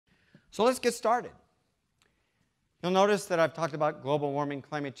So let's get started. You'll notice that I've talked about global warming,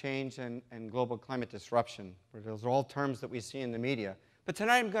 climate change, and global climate disruption. Those are all terms that we see in the media. But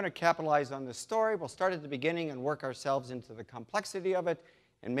tonight I'm going to capitalize on this story. We'll start at the beginning and work ourselves into the complexity of it,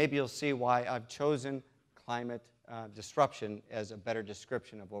 and maybe you'll see why I've chosen climate disruption as a better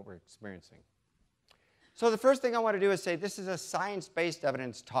description of what we're experiencing. So the first thing I want to do is say this is a science-based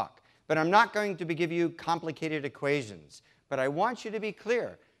evidence talk, but I'm not going to give you complicated equations. But I want you to be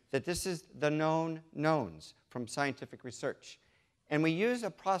clear that this is the known knowns from scientific research. And we use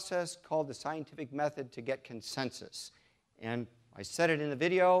a process called the scientific method to get consensus. And I said it in the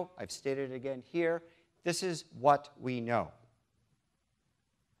video, I've stated it again here. This is what we know.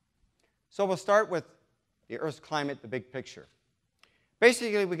 So we'll start with the Earth's climate, the big picture.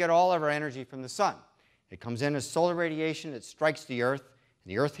 Basically, we get all of our energy from the sun. It comes in as solar radiation, it strikes the Earth,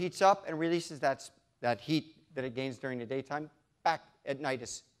 and the Earth heats up and releases that heat that it gains during the daytime back at night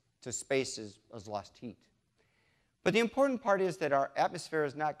to space as lost heat. But the important part is that our atmosphere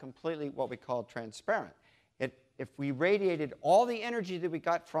is not completely what we call transparent. If we radiated all the energy that we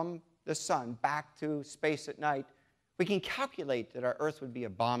got from the sun back to space at night, we can calculate that our Earth would be a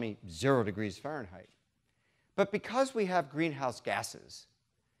balmy 0 degrees Fahrenheit. But because we have greenhouse gases,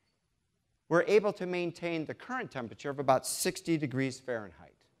 we're able to maintain the current temperature of about 60 degrees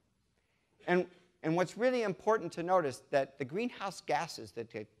Fahrenheit. And what's really important to notice that the greenhouse gases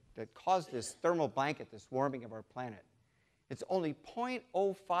that cause this thermal blanket, this warming of our planet, it's only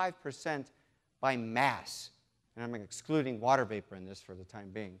 0.05% by mass. And I'm excluding water vapor in this for the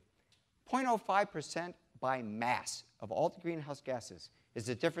time being. 0.05% by mass of all the greenhouse gases is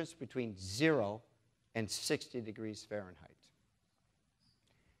the difference between 0 and 60 degrees Fahrenheit.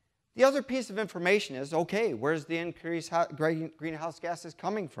 The other piece of information is, okay, where's the increased greenhouse gases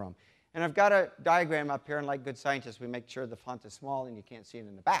coming from? And I've got a diagram up here, and like good scientists, we make sure the font is small and you can't see it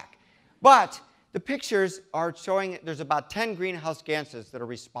in the back. But the pictures are showing there's about 10 greenhouse gases that are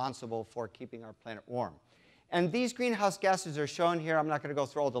responsible for keeping our planet warm. And these greenhouse gases are shown here. I'm not going to go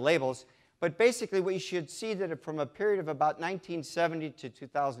through all the labels. But basically, what you should see that from a period of about 1970 to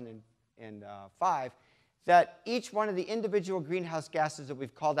 2005, that each one of the individual greenhouse gases that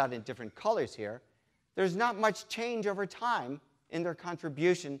we've called out in different colors here, there's not much change over time in their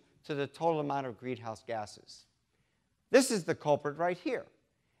contribution to the total amount of greenhouse gases. This is the culprit right here.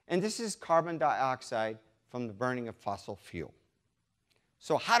 And this is carbon dioxide from the burning of fossil fuel.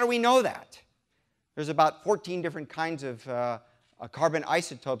 So how do we know that? There's about 14 different kinds of carbon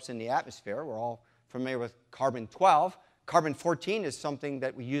isotopes in the atmosphere. We're all familiar with carbon-12. Carbon-14 is something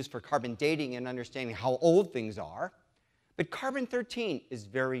that we use for carbon dating and understanding how old things are. But carbon-13 is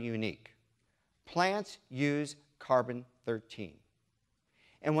very unique. Plants use carbon-13.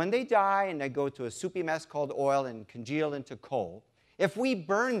 And when they die and they go to a soupy mess called oil and congeal into coal, if we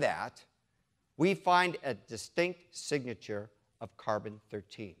burn that, we find a distinct signature of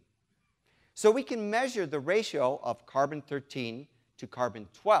carbon-13. So we can measure the ratio of carbon-13 to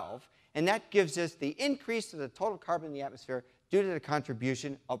carbon-12, and that gives us the increase of the total carbon in the atmosphere due to the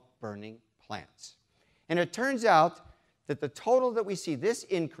contribution of burning plants. And it turns out that the total that we see, this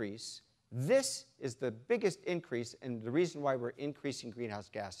increase, this is the biggest increase, and the reason why we're increasing greenhouse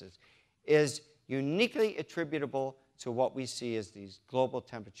gases is uniquely attributable to what we see as these global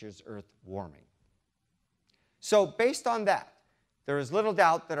temperatures, Earth warming. So based on that, there is little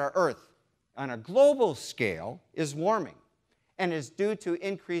doubt that our Earth, on a global scale, is warming, and is due to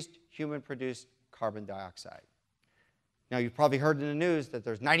increased human-produced carbon dioxide. Now, you've probably heard in the news that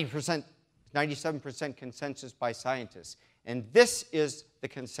there's 97% consensus by scientists, and this is the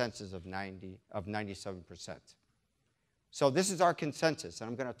consensus of 97%. So this is our consensus, and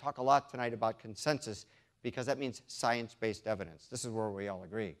I'm going to talk a lot tonight about consensus because that means science-based evidence. This is where we all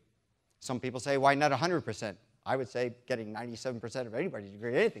agree. Some people say, why not 100%? I would say getting 97% of anybody to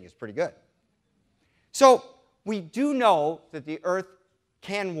agree on anything is pretty good. So we do know that the Earth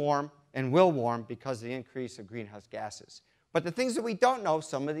can warm and will warm because of the increase of greenhouse gases. But the things that we don't know,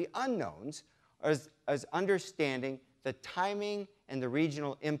 some of the unknowns, is understanding the timing and the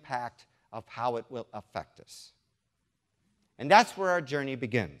regional impact of how it will affect us. And that's where our journey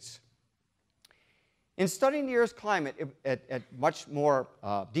begins. In studying the Earth's climate at much more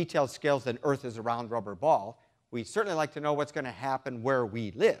detailed scales than Earth is a round rubber ball, we certainly like to know what's going to happen where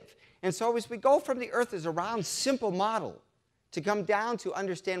we live. And so as we go from the Earth as a round, simple model to come down to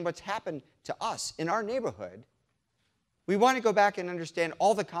understand what's happened to us in our neighborhood, we want to go back and understand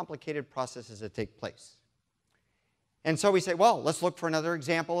all the complicated processes that take place. And so we say, well, let's look for another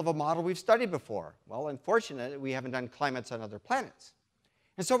example of a model we've studied before. Well, unfortunately, we haven't done climates on other planets.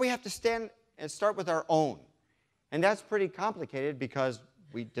 And so we have to start with our own. And that's pretty complicated because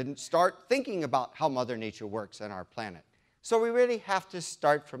We didn't start thinking about how Mother Nature works on our planet. So we really have to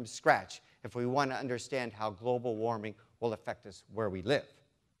start from scratch if we want to understand how global warming will affect us where we live.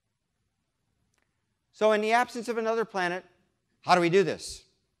 So in the absence of another planet, how do we do this?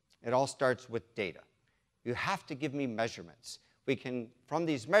 It all starts with data. You have to give me measurements. We can, from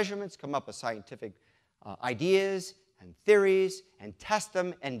these measurements, come up with scientific ideas and theories and test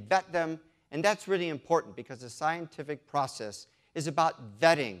them and vet them. And that's really important because the scientific process is about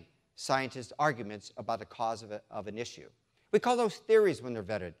vetting scientists' arguments about the cause of an issue. We call those theories when they're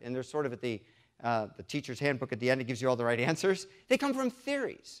vetted, and they're sort of at the teacher's handbook at the end. It gives you all the right answers. They come from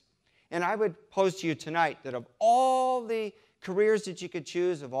theories. And I would pose to you tonight that of all the careers that you could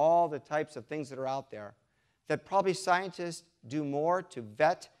choose, of all the types of things that are out there, that probably scientists do more to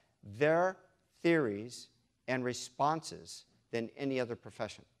vet their theories and responses than any other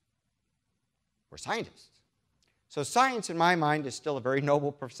profession. We're scientists. So science, in my mind, is still a very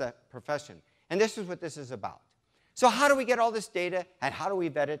noble profession. And this is what this is about. So how do we get all this data, and how do we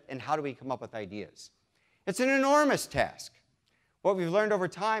vet it, and how do we come up with ideas? It's an enormous task. What we've learned over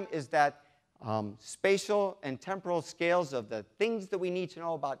time is that spatial and temporal scales of the things that we need to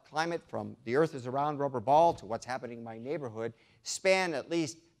know about climate, from the Earth is a round rubber ball to what's happening in my neighborhood, span at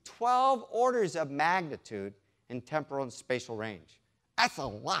least 12 orders of magnitude in temporal and spatial range. That's a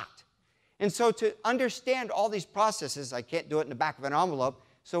lot. And so to understand all these processes, I can't do it in the back of an envelope,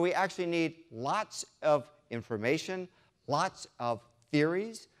 so we actually need lots of information, lots of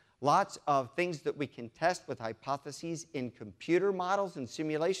theories, lots of things that we can test with hypotheses in computer models and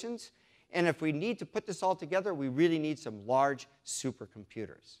simulations. And if we need to put this all together, we really need some large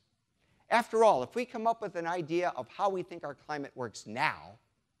supercomputers. After all, if we come up with an idea of how we think our climate works now,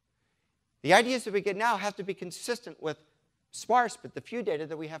 the ideas that we get now have to be consistent with sparse but the few data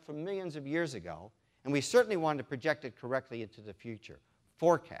that we have from millions of years ago, and we certainly want to project it correctly into the future,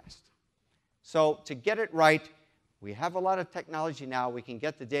 forecast. So to get it right, we have a lot of technology now. We can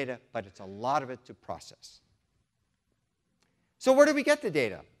get the data, but it's a lot of it to process. So where do we get the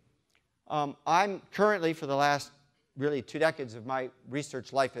data? I'm currently, for the last really 2 decades of my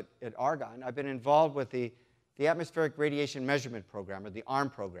research life at Argonne, I've been involved with the Atmospheric Radiation Measurement Program, or the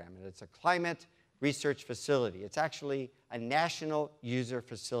ARM program. And it's a climate research facility. It's actually a national user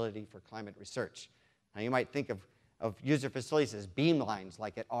facility for climate research. Now, you might think of user facilities as beamlines,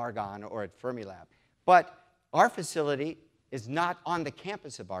 like at Argonne or at Fermilab. But our facility is not on the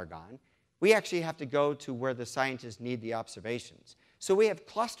campus of Argonne. We actually have to go to where the scientists need the observations. So we have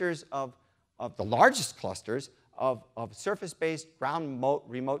clusters of the largest clusters of surface-based ground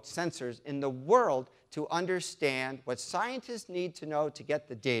remote sensors in the world to understand what scientists need to know to get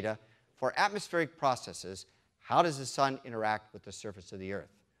the data for atmospheric processes. How does the sun interact with the surface of the Earth?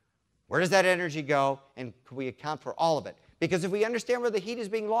 Where does that energy go, and can we account for all of it? Because if we understand where the heat is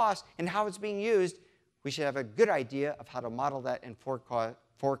being lost and how it's being used, we should have a good idea of how to model that and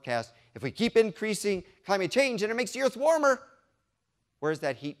forecast. If we keep increasing climate change and it makes the Earth warmer, where's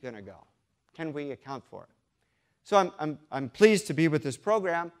that heat going to go? Can we account for it? So I'm pleased to be with this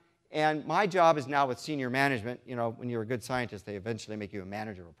program, and my job is now with senior management. You know, when you're a good scientist, they eventually make you a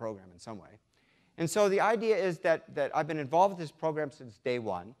manager of a program in some way. And so the idea is that I've been involved with this program since day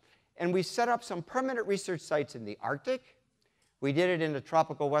one, and we set up some permanent research sites in the Arctic. We did it in the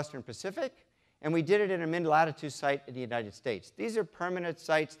tropical Western Pacific, and we did it in a mid-latitude site in the United States. These are permanent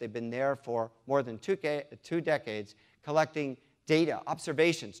sites. They've been there for more than two decades, collecting data,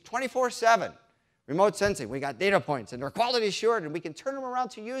 observations, 24/7. Remote sensing, we got data points, and they're quality assured, and we can turn them around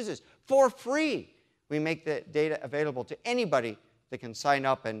to users for free. We make the data available to anybody that can sign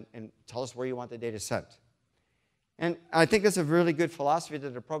up and tell us where you want the data sent. And I think that's a really good philosophy that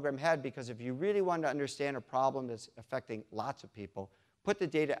the program had, because if you really want to understand a problem that's affecting lots of people, put the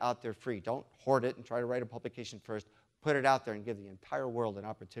data out there free. Don't hoard it and try to write a publication first. Put it out there and give the entire world an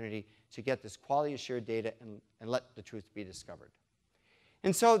opportunity to get this quality assured data and let the truth be discovered.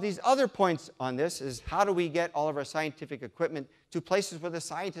 And so these other points on this is, how do we get all of our scientific equipment to places where the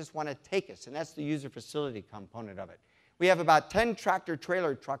scientists want to take us? And that's the user facility component of it. We have about 10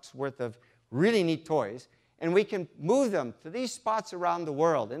 tractor-trailer trucks worth of really neat toys, and we can move them to these spots around the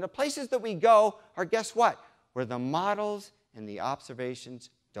world. And the places that we go are, guess what? Where the models and the observations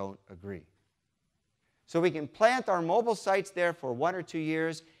don't agree. So we can plant our mobile sites there for 1 or 2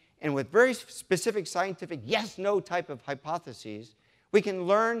 years, and with very specific scientific yes-no type of hypotheses, we can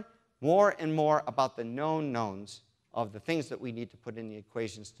learn more and more about the known knowns of the things that we need to put in the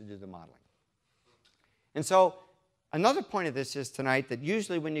equations to do the modeling. And so another point of this is tonight that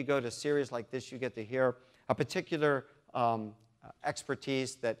usually when you go to series like this, you get to hear a particular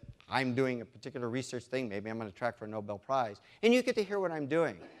expertise that I'm doing a particular research thing. Maybe I'm on a track for a Nobel Prize. And you get to hear what I'm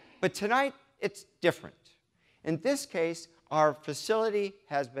doing. But tonight, it's different. In this case, our facility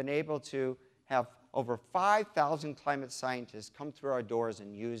has been able to have over 5,000 climate scientists come through our doors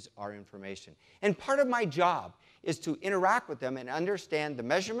and use our information. And part of my job is to interact with them and understand the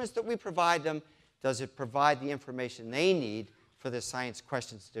measurements that we provide them. Does it provide the information they need for the science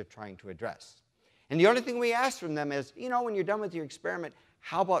questions they're trying to address? And the only thing we ask from them is, you know, when you're done with your experiment,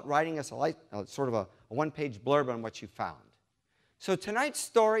 how about writing us sort of a one-page blurb on what you found? So tonight's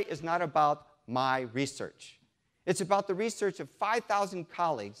story is not about my research. It's about the research of 5,000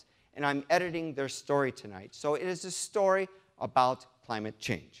 colleagues, and I'm editing their story tonight. So it is a story about climate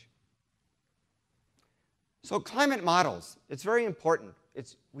change. So climate models, it's very important.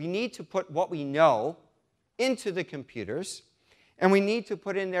 We need to put what we know into the computers, and we need to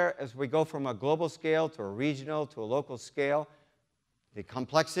put in there, as we go from a global scale to a regional to a local scale, the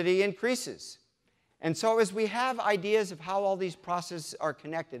complexity increases. And so as we have ideas of how all these processes are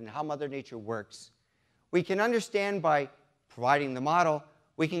connected and how Mother Nature works, we can understand by providing the model,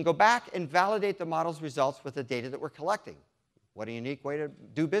 we can go back and validate the model's results with the data that we're collecting. What a unique way to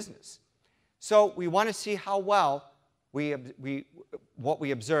do business. So we want to see how well what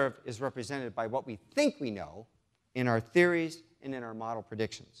we observe is represented by what we think we know in our theories and in our model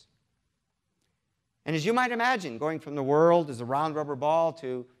predictions. And as you might imagine, going from the world as a round rubber ball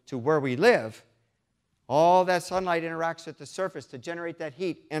to where we live, all that sunlight interacts with the surface to generate that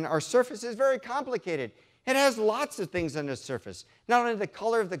heat. And our surface is very complicated. It has lots of things on the surface. Not only the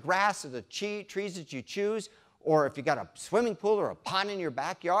color of the grass or the trees that you choose, or if you've got a swimming pool or a pond in your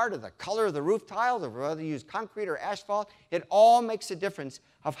backyard, or the color of the roof tile, or whether you use concrete or asphalt, it all makes a difference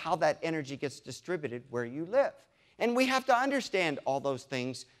of how that energy gets distributed where you live. And we have to understand all those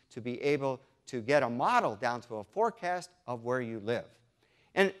things to be able to get a model down to a forecast of where you live.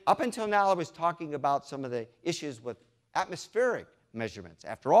 And up until now, I was talking about some of the issues with atmospheric measurements.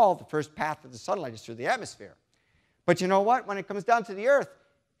 After all, the first path of the sunlight is through the atmosphere. But you know what? When it comes down to the Earth,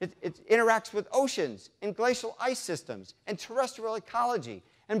 it interacts with oceans and glacial ice systems and terrestrial ecology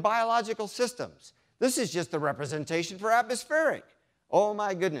and biological systems. This is just the representation for atmospheric. Oh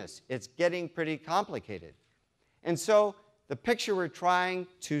my goodness, it's getting pretty complicated. And so the picture we're trying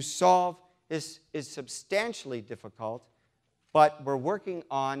to solve is substantially difficult, but we're working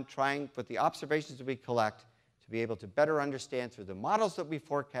on trying, with the observations that we collect, to be able to better understand through the models that we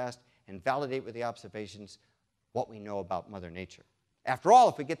forecast and validate with the observations what we know about Mother Nature. After all,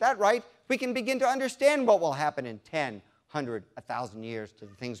 if we get that right, we can begin to understand what will happen in 10, 100, 1,000 years to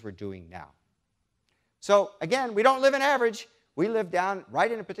the things we're doing now. So again, we don't live in average. We live down right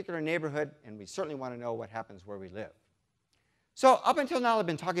in a particular neighborhood, and we certainly want to know what happens where we live. So up until now, I've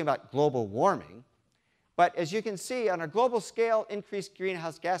been talking about global warming. But as you can see, on a global scale, increased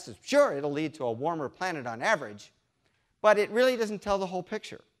greenhouse gases, sure, it'll lead to a warmer planet on average, but it really doesn't tell the whole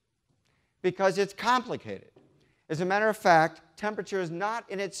picture because it's complicated. As a matter of fact, temperature is not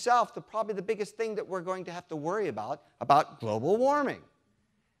in itself probably the biggest thing that we're going to have to worry about global warming.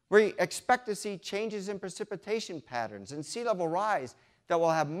 We expect to see changes in precipitation patterns and sea level rise that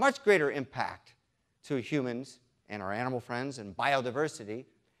will have much greater impact to humans and our animal friends and biodiversity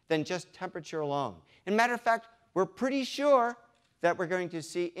than just temperature alone. As a matter of fact, we're pretty sure that we're going to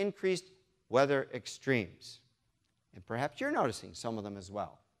see increased weather extremes. And perhaps you're noticing some of them as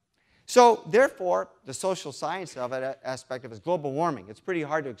well. So therefore, the social science of it, aspect of it is global warming. It's pretty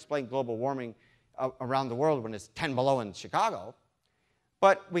hard to explain global warming around the world when it's 10 below in Chicago.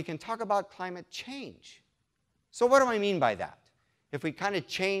 But we can talk about climate change. So what do I mean by that? If we kind of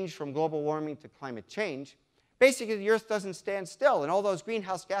change from global warming to climate change, basically the Earth doesn't stand still, and all those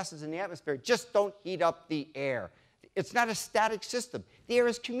greenhouse gases in the atmosphere just don't heat up the air. It's not a static system. The air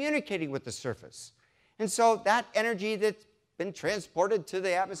is communicating with the surface. And so that energy that's been transported to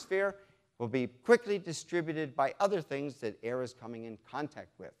the atmosphere will be quickly distributed by other things that air is coming in contact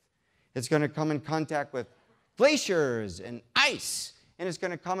with. It's going to come in contact with glaciers and ice, and it's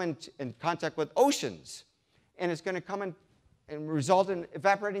going to come in contact with oceans, and it's going to come in and result in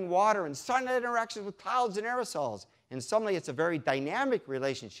evaporating water and sunlight interactions with clouds and aerosols. And suddenly it's a very dynamic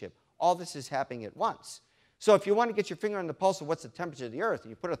relationship. All this is happening at once. So if you want to get your finger on the pulse of what's the temperature of the Earth,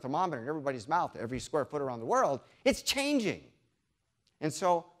 and you put a thermometer in everybody's mouth, every square foot around the world, it's changing. And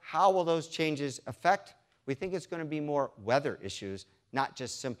so how will those changes affect? We think it's going to be more weather issues, not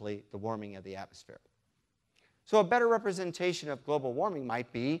just simply the warming of the atmosphere. So a better representation of global warming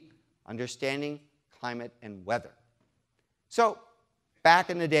might be understanding climate and weather. So back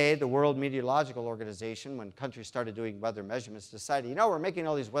in the day, the World Meteorological Organization, when countries started doing weather measurements, decided, you know, we're making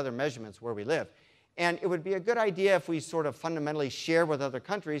all these weather measurements where we live, And it would be a good idea if we sort of fundamentally share with other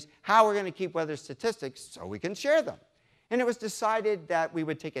countries how we're going to keep weather statistics so we can share them. And it was decided that we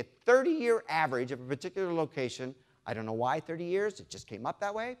would take a 30-year average of a particular location. I don't know why 30 years. It just came up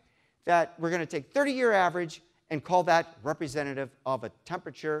that way. That we're going to take 30-year average and call that representative of a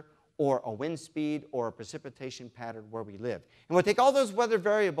temperature or a wind speed or a precipitation pattern where we live. And we'll take all those weather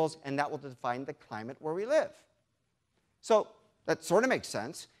variables, and that will define the climate where we live. So that sort of makes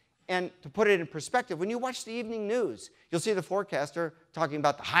sense. And to put it in perspective, when you watch the evening news, you'll see the forecaster talking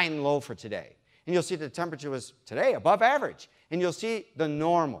about the high and low for today. And you'll see the temperature was today above average. And you'll see the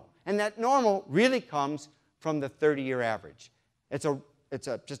normal. And that normal really comes from the 30-year average. It's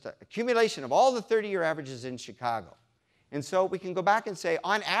just an accumulation of all the 30-year averages in Chicago. And so we can go back and say,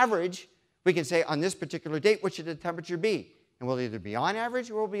 on average, we can say on this particular date, what should the temperature be? And we'll either be on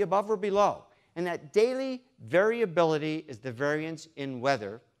average or we'll be above or below. And that daily variability is the variance in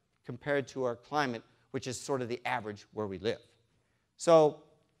weather compared to our climate, which is sort of the average where we live. So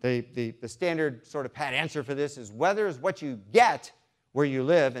the standard sort of pat answer for this is weather is what you get where you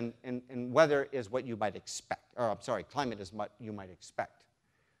live, and weather is what you might expect. Or, I'm sorry, climate is what you might expect.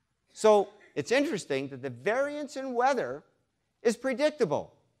 So it's interesting that the variance in weather is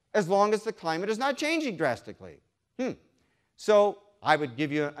predictable as long as the climate is not changing drastically. So I would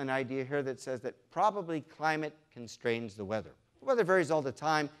give you an idea here that says that probably climate constrains the weather. The weather varies all the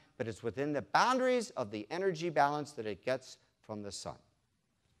time, but it's within the boundaries of the energy balance that it gets from the sun.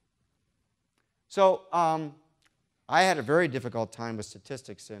 So I had a very difficult time with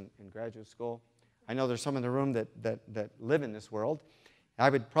statistics in graduate school. I know there's some in the room that live in this world. I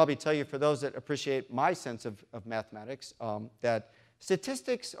would probably tell you, for those that appreciate my sense of mathematics, that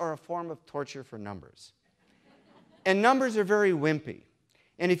statistics are a form of torture for numbers. And numbers are very wimpy.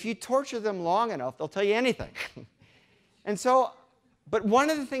 And if you torture them long enough, they'll tell you anything. And so, but one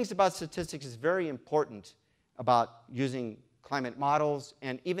of the things about statistics is very important about using climate models,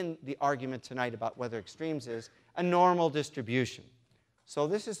 and even the argument tonight about weather extremes is a normal distribution. So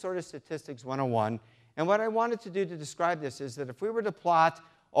this is sort of statistics 101. And what I wanted to do to describe this is that if we were to plot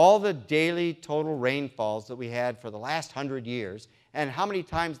all the daily total rainfalls that we had for the last 100 years and how many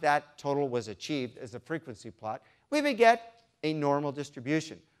times that total was achieved as a frequency plot, we would get a normal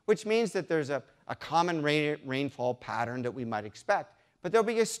distribution, which means that there's a common rainfall pattern that we might expect. But there'll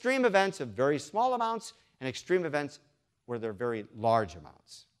be extreme events of very small amounts and extreme events where they're very large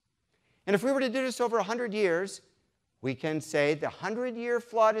amounts. And if we were to do this over 100 years, we can say the 100-year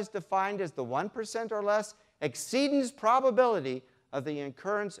flood is defined as the 1% or less exceedance probability of the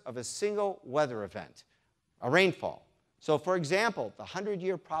occurrence of a single weather event, a rainfall. So for example, the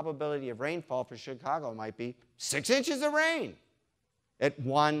 100-year probability of rainfall for Chicago might be 6 inches of rain at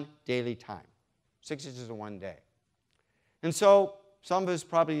one daily time, 6 inches in one day. And so some of us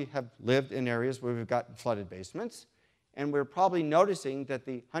probably have lived in areas where we've got flooded basements, and we're probably noticing that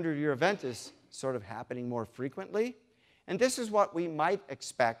the 100-year event is sort of happening more frequently. And this is what we might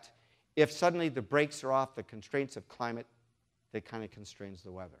expect if suddenly the brakes are off the constraints of climate that kind of constrains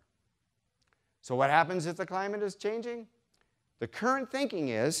the weather. So what happens if the climate is changing? The current thinking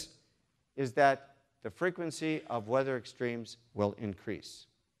is that the frequency of weather extremes will increase.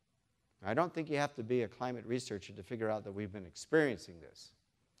 I don't think you have to be a climate researcher to figure out that we've been experiencing this.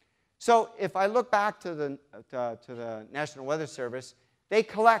 So if I look back to the National Weather Service, they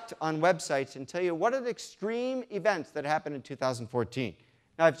collect on websites and tell you what are the extreme events that happened in 2014.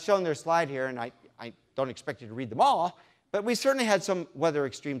 Now, I've shown their slide here, and I don't expect you to read them all, but we certainly had some weather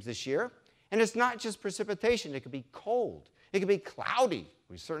extremes this year. And it's not just precipitation. It could be cold. It could be cloudy.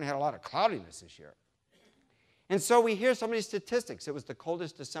 We certainly had a lot of cloudiness this year. And so we hear some of these statistics. It was the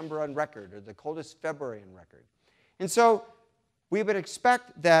coldest December on record, or the coldest February on record. And so we would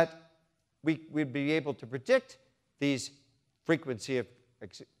expect that we'd be able to predict these frequency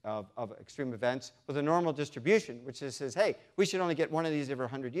of extreme events with a normal distribution, which just says, hey, we should only get one of these every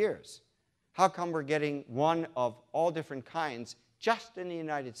 100 years. How come we're getting one of all different kinds just in the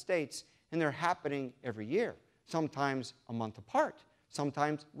United States, and they're happening every year, sometimes a month apart,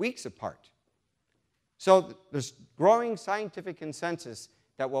 sometimes weeks apart? So there's growing scientific consensus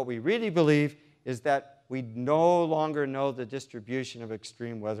that what we really believe is that we no longer know the distribution of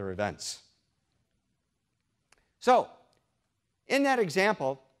extreme weather events. So in that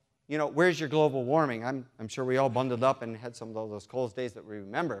example, you know, where's your global warming? I'm sure we all bundled up and had some of those cold days that we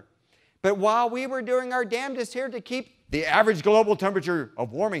remember. But while we were doing our damnedest here to keep the average global temperature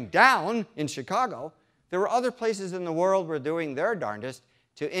of warming down in Chicago, there were other places in the world who were doing their darndest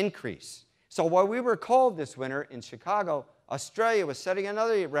to increase. So while we were cold this winter in Chicago, Australia was setting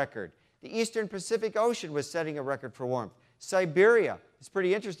another record. The Eastern Pacific Ocean was setting a record for warmth. Siberia, it's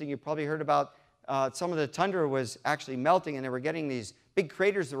pretty interesting. You probably heard about some of the tundra was actually melting, and they were getting these big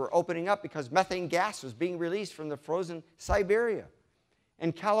craters that were opening up because methane gas was being released from the frozen Siberia.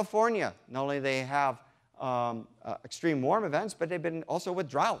 In California, not only they have extreme warm events, but they've been also with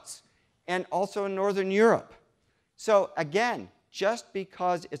droughts, and also in Northern Europe. So again, just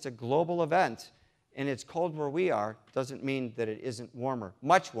because it's a global event and it's cold where we are doesn't mean that it isn't warmer,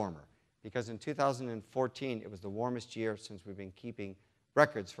 much warmer, because in 2014 it was the warmest year since we've been keeping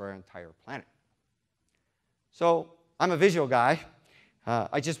records for our entire planet. So I'm a visual guy.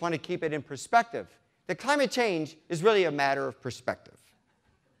 I just want to keep it in perspective. That climate change is really a matter of perspective.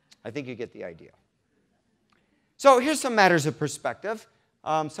 I think you get the idea. So here's some matters of perspective.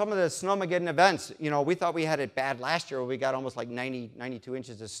 Some of the Snowmageddon events, you know, we thought we had it bad last year where we got almost like 92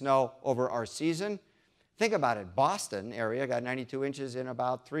 inches of snow over our season. Think about it. Boston area got 92 inches in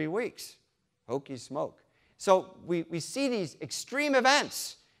about 3 weeks. Hokey smoke. So we see these extreme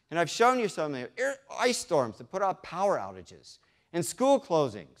events, and I've shown you some of the ice storms that put out power outages, and school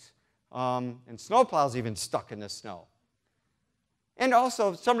closings, and snowplows even stuck in the snow. And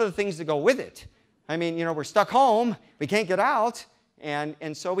also some of the things that go with it. I mean, you know, we're stuck home, we can't get out,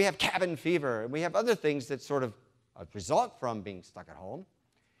 and so we have cabin fever, and we have other things that sort of result from being stuck at home.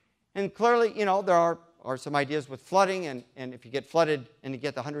 And clearly, you know, there are some ideas with flooding, and if you get flooded and you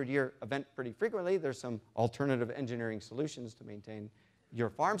get the 100-year event pretty frequently, there's some alternative engineering solutions to maintain your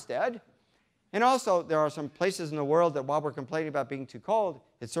farmstead. And also, there are some places in the world that while we're complaining about being too cold,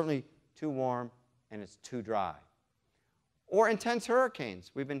 it's certainly too warm and it's too dry. Or intense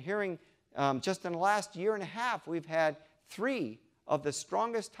hurricanes. We've been hearing just in the last year and a half, we've had 3 of the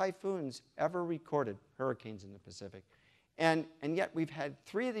strongest typhoons ever recorded, hurricanes in the Pacific. And yet we've had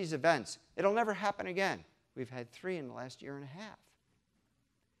 3 of these events. It'll never happen again. We've had 3 in the last year and a half.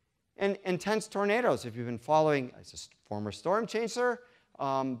 And intense tornadoes. If you've been following, as a former storm chaser,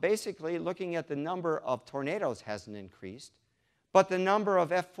 basically looking at the number of tornadoes hasn't increased, but the number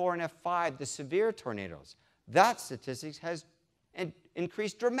of F4 and F5, the severe tornadoes, that statistics has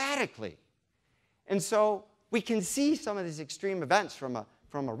increased dramatically. And so we can see some of these extreme events from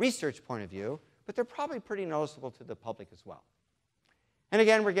a research point of view, but they're probably pretty noticeable to the public as well. And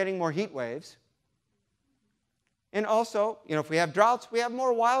again, we're getting more heat waves. And also, you know, if we have droughts, we have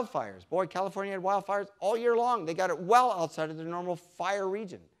more wildfires. Boy, California had wildfires all year long. They got it well outside of the normal fire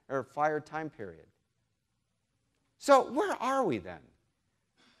region or fire time period. So where are we then?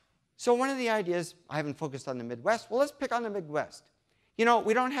 So one of the ideas, I haven't focused on the Midwest. Well, let's pick on the Midwest. You know,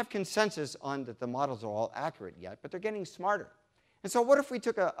 we don't have consensus on that the models are all accurate yet, but they're getting smarter. And so what if we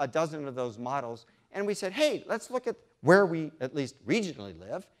took a dozen of those models and we said, hey, let's look at where we at least regionally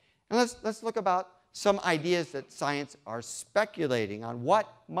live, and let's look about some ideas that science are speculating on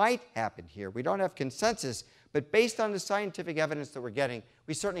what might happen here. We don't have consensus, but based on the scientific evidence that we're getting,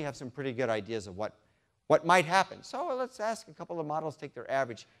 we certainly have some pretty good ideas of what might happen. So let's ask a couple of models, take their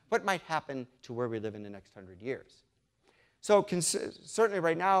average. What might happen to where we live in the next 100 years? So certainly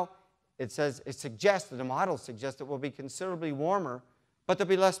right now, it suggests that the models suggest it will be considerably warmer, but there'll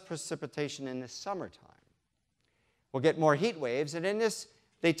be less precipitation in the summertime. We'll get more heat waves, and in this,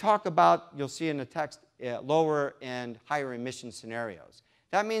 they talk about, you'll see in the text, lower and higher emission scenarios.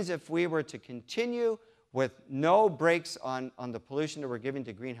 That means if we were to continue with no brakes on the pollution that we're giving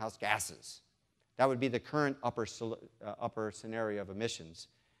to greenhouse gases, that would be the current upper scenario of emissions.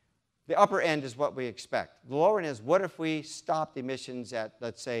 The upper end is what we expect. The lower end is what if we stopped emissions at,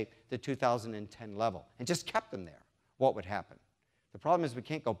 let's say, the 2010 level and just kept them there? What would happen? The problem is we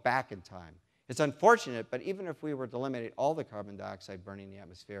can't go back in time. It's unfortunate, but even if we were to eliminate all the carbon dioxide burning in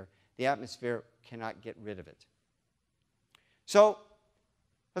the atmosphere cannot get rid of it. So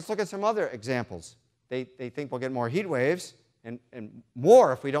let's look at some other examples. They think we'll get more heat waves and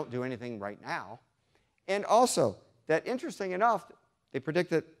more if we don't do anything right now. And also, that interesting enough, they predict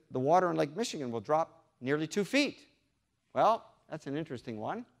that the water in Lake Michigan will drop nearly 2 feet. Well, that's an interesting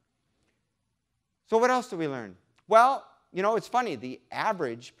one. So what else do we learn? Well, you know, it's funny. The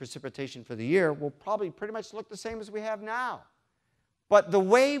average precipitation for the year will probably pretty much look the same as we have now. But the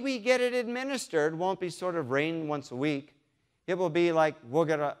way we get it administered won't be sort of rain once a week. It will be like we'll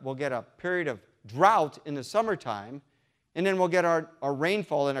get a period of drought in the summertime, and then we'll get our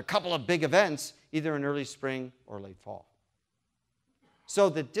rainfall in a couple of big events, either in early spring or late fall. So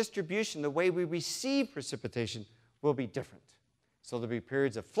the distribution, the way we receive precipitation, will be different. So there'll be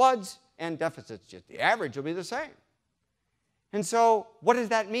periods of floods and deficits. Just the average will be the same. And so what does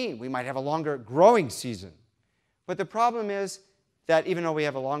that mean? We might have a longer growing season. But the problem is that even though we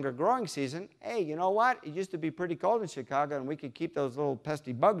have a longer growing season, hey, you know what? It used to be pretty cold in Chicago, and we could keep those little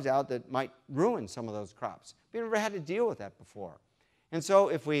pesky bugs out that might ruin some of those crops. We've never had to deal with that before. And so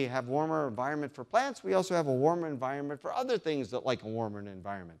if we have warmer environment for plants, we also have a warmer environment for other things that like a warmer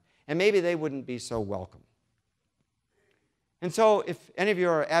environment. And maybe they wouldn't be so welcome. And so if any of you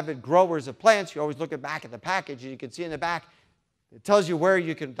are avid growers of plants, you always look back at the package, and you can see in the back, it tells you where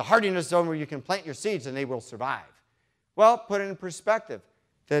you can, the hardiness zone where you can plant your seeds and they will survive. Well, put it in perspective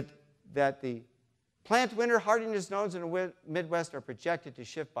that the plant winter hardiness zones in the Midwest are projected to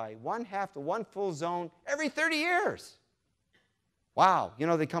shift by 1/2 to 1 full zone every 30 years. Wow. You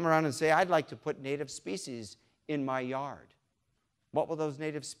know, they come around and say, I'd like to put native species in my yard. What will those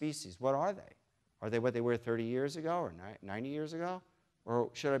native species, what are they? Are they what they were 30 years ago or 90 years ago? Or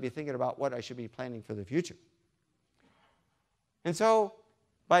should I be thinking about what I should be planting for the future? And so,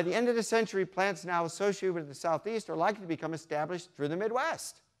 by the end of the century, plants now associated with the Southeast are likely to become established through the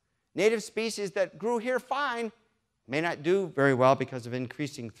Midwest. Native species that grew here fine may not do very well because of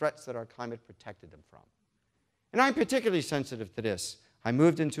increasing threats that our climate protected them from. And I'm particularly sensitive to this. I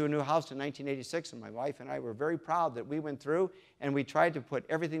moved into a new house in 1986, and my wife and I were very proud that we went through and we tried to put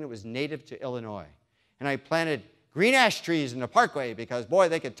everything that was native to Illinois. And I planted green ash trees in the parkway because, boy,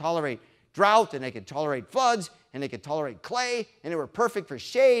 they could tolerate drought, and they could tolerate floods, and they could tolerate clay, and they were perfect for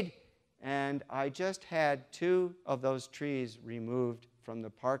shade. And I just had 2 of those trees removed from the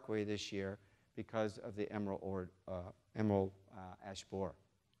parkway this year because of the emerald ash borer.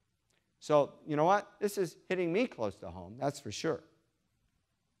 So, you know what? This is hitting me close to home, that's for sure.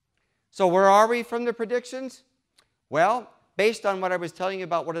 So where are we from the predictions? Well, based on what I was telling you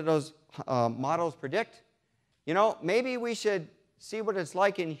about what do those models predict, you know, maybe we should see what it's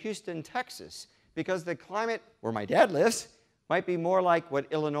like in Houston, Texas, because the climate where my dad lives might be more like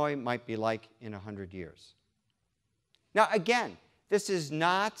what Illinois might be like in 100 years. Now, again, this is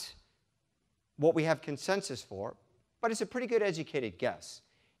not what we have consensus for, but it's a pretty good educated guess.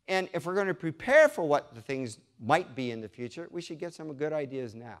 And if we're going to prepare for what the things might be in the future, we should get some good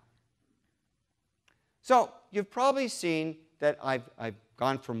ideas now. So you've probably seen that I've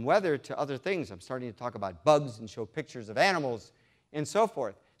gone from weather to other things. I'm starting to talk about bugs and show pictures of animals and so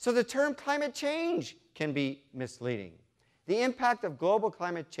forth. So the term climate change can be misleading. The impact of global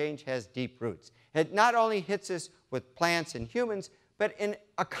climate change has deep roots. It not only hits us with plants and humans, but in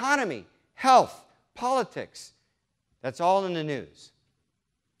economy, health, politics. That's all in the news.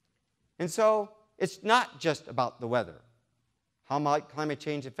 And so it's not just about the weather. How might climate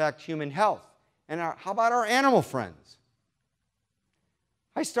change affect human health? And how about our animal friends?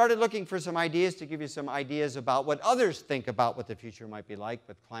 I started looking for some ideas to give you some ideas about what others think about what the future might be like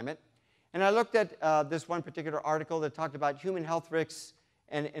with climate. And I looked at this one particular article that talked about human health risks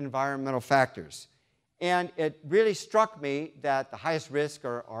and environmental factors. And it really struck me that the highest risk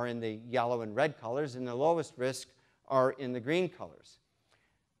are in the yellow and red colors, and the lowest risk are in the green colors.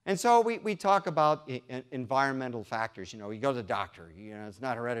 And so we talk about environmental factors. You know, you go to the doctor, you know, it's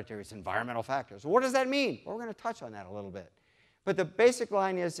not hereditary, it's environmental factors. So what does that mean? Well, we're going to touch on that a little bit. But the basic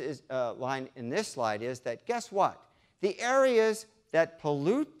line line in this slide is that, guess what? The areas that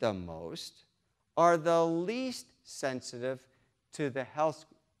pollute the most are the least sensitive to the health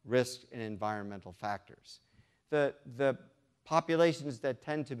risks and environmental factors. The populations that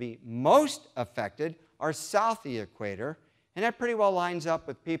tend to be most affected are south of the equator, and that pretty well lines up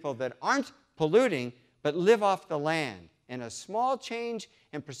with people that aren't polluting but live off the land. And a small change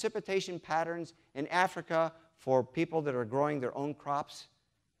in precipitation patterns in Africa for people that are growing their own crops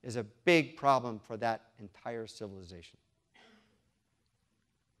is a big problem for that entire civilization.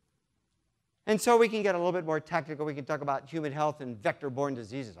 And so we can get a little bit more technical. We can talk about human health and vector-borne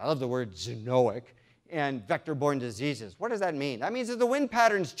diseases. I love the word zoonotic and vector-borne diseases. What does that mean? That means that the wind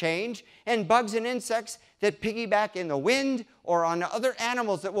patterns change, and bugs and insects that piggyback in the wind or on other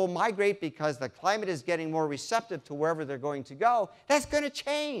animals that will migrate because the climate is getting more receptive to wherever they're going to go, that's going to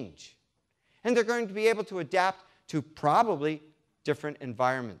change. And they're going to be able to adapt to probably different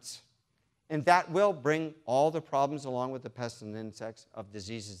environments. And that will bring all the problems along with the pests and insects of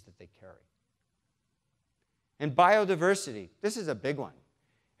diseases that they carry. And biodiversity, this is a big one.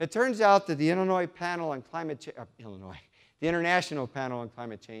 It turns out that the International Panel on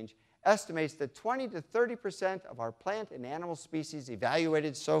Climate Change estimates that 20 to 30% of our plant and animal species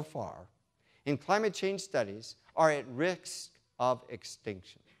evaluated so far in climate change studies are at risk of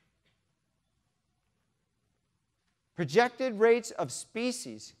extinction. Projected rates of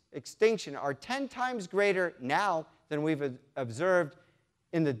species extinction are 10 times greater now than we've observed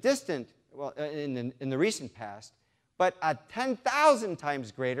in the distant, well, in the recent past, but at 10,000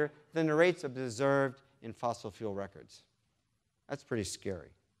 times greater than the rates observed in fossil fuel records. That's pretty scary.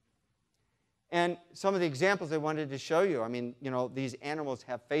 And some of the examples I wanted to show you, I mean, you know, these animals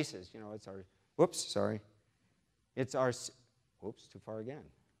have faces. You know, it's our, whoops, sorry. It's our Oops, too far again.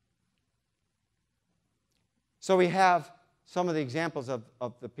 So we have some of the examples of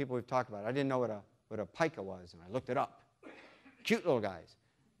the people we've talked about. I didn't know what a pika was, and I looked it up. Cute little guys.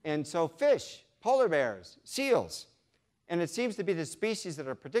 And so fish, polar bears, seals. And it seems to be the species that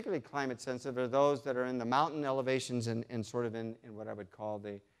are particularly climate sensitive are those that are in the mountain elevations and sort of in what I would call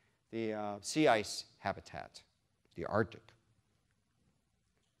the sea ice habitat, the Arctic.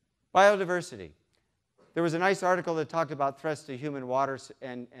 Biodiversity. There was a nice article that talked about threats to human water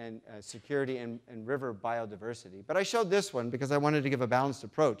and security and river biodiversity. But I showed this one because I wanted to give a balanced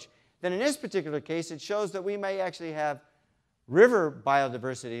approach. Then in this particular case, it shows that we may actually have river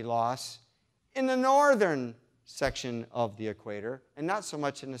biodiversity loss in the northern section of the equator and not so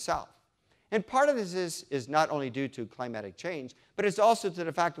much in the south. And part of this is not only due to climatic change, but it's also to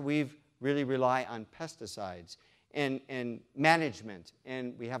the fact that we really rely on pesticides and management,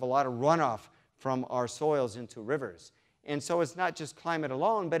 and we have a lot of runoff from our soils into rivers. And so it's not just climate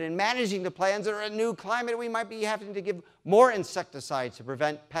alone, but in managing the plants or a new climate, we might be having to give more insecticides to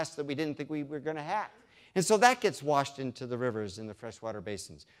prevent pests that we didn't think we were going to have. And so that gets washed into the rivers and the freshwater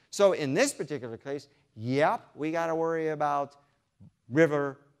basins. So in this particular case, yep, we got to worry about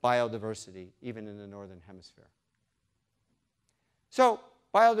river biodiversity, even in the northern hemisphere. So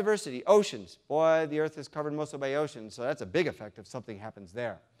biodiversity, oceans. Boy, the Earth is covered mostly by oceans, so that's a big effect if something happens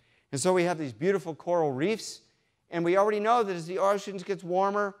there. And so we have these beautiful coral reefs, and we already know that as the oceans gets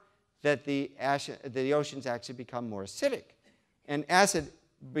warmer, that the oceans actually become more acidic. And acid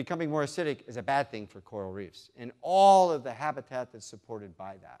becoming more acidic is a bad thing for coral reefs and all of the habitat that's supported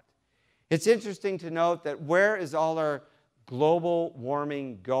by that. It's interesting to note that where is all our global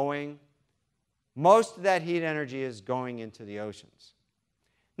warming going? Most of that heat energy is going into the oceans.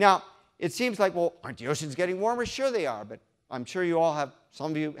 Now, it seems like, well, aren't the oceans getting warmer? Sure they are, but I'm sure you all have,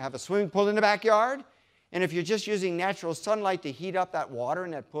 some of you have a swimming pool in the backyard, and if you're just using natural sunlight to heat up that water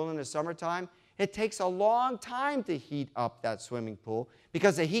in that pool in the summertime, it takes a long time to heat up that swimming pool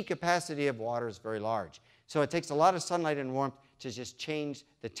because the heat capacity of water is very large. So it takes a lot of sunlight and warmth to just change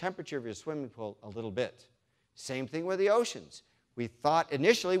the temperature of your swimming pool a little bit. Same thing with the oceans. We thought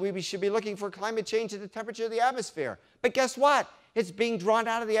initially we should be looking for climate change in the temperature of the atmosphere. But guess what? It's being drawn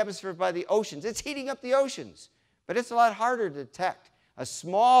out of the atmosphere by the oceans. It's heating up the oceans. But it's a lot harder to detect. A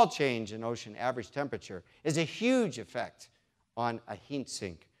small change in ocean average temperature is a huge effect on a heat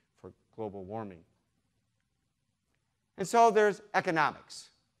sink for global warming. And so there's economics.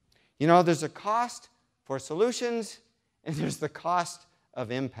 You know, there's a cost for solutions, and there's the cost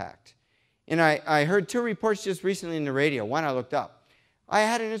of impact. And I heard two reports just recently in the radio. One I looked up. I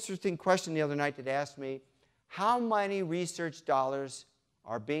had an interesting question the other night that asked me, how many research dollars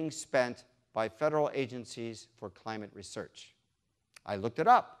are being spent by federal agencies for climate research? I looked it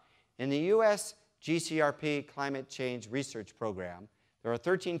up. In the U.S. GCRP Climate Change Research Program, there are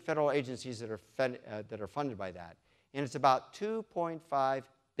 13 federal agencies that are funded by that. And it's about $2.5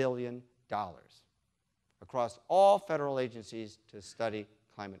 billion across all federal agencies to study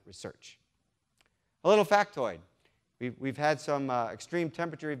climate research. A little factoid. We've had some extreme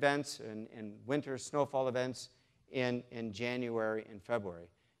temperature events and winter snowfall events in January and February,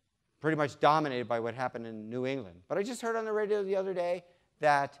 pretty much dominated by what happened in New England. But I just heard on the radio the other day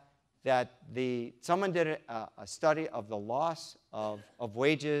that someone did a study of the loss of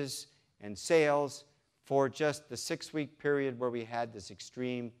wages and sales for just the 6-week period where we had this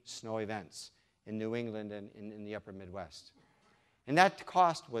extreme snow events in New England and in the upper Midwest. And that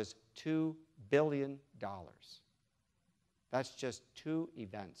cost was $2 billion. That's just 2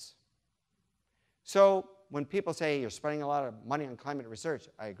 events. So when people say you're spending a lot of money on climate research,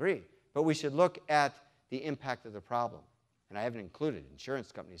 I agree. But we should look at the impact of the problem. And I haven't included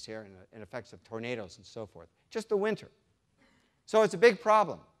insurance companies here and effects of tornadoes and so forth. Just the winter. So it's a big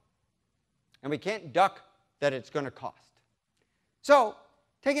problem. And we can't duck that it's going to cost. So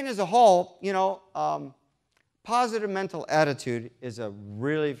taken as a whole, you know, positive mental attitude is a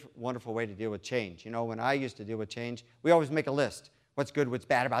really wonderful way to deal with change. You know, when I used to deal with change, we always make a list. What's good, what's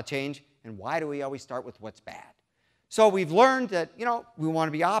bad about change, and why do we always start with what's bad? So we've learned that, you know, we want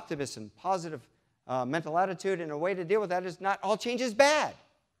to be optimists and positive mental attitude, and a way to deal with that is not all change is bad.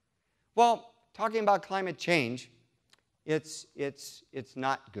 Well, talking about climate change, it's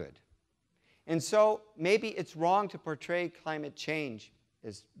not good. And so maybe it's wrong to portray climate change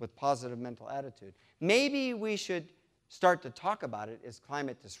with positive mental attitude. Maybe we should start to talk about it as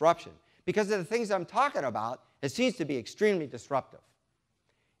climate disruption. Because of the things I'm talking about, it seems to be extremely disruptive.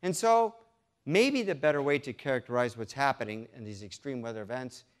 And so maybe the better way to characterize what's happening in these extreme weather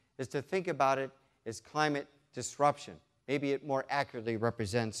events is to think about it as climate disruption. Maybe it more accurately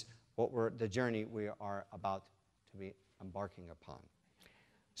represents the journey we are about to be embarking upon.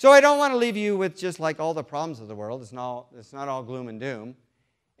 So I don't want to leave you with just like all the problems of the world. It's not all gloom and doom.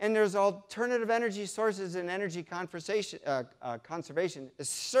 And there's alternative energy sources, and energy conservation is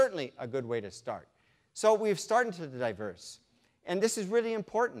certainly a good way to start. So we've started to diverse. And this is really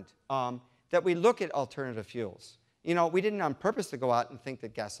important, that we look at alternative fuels. You know, we didn't on purpose to go out and think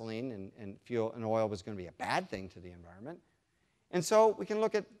that gasoline and fuel and oil was going to be a bad thing to the environment. And so we can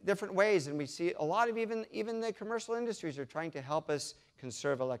look at different ways, and we see a lot of even the commercial industries are trying to help us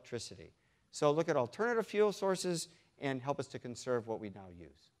conserve electricity. So look at alternative fuel sources and help us to conserve what we now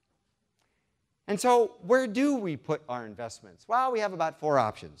use. And so where do we put our investments? Well, we have about 4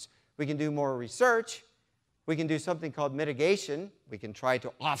 options. We can do more research. We can do something called mitigation. We can try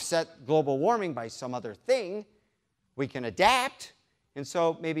to offset global warming by some other thing. We can adapt. And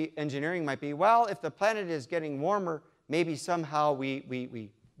so maybe engineering might be, well, if the planet is getting warmer, maybe somehow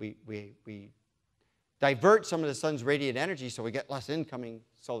we divert some of the sun's radiant energy so we get less incoming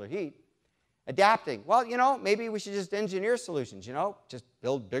solar heat. Adapting. Well, you know, maybe we should just engineer solutions, you know, just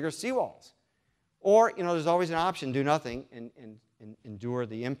build bigger seawalls. Or, you know, there's always an option, do nothing and endure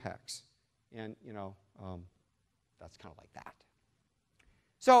the impacts. And, you know, that's kind of like that.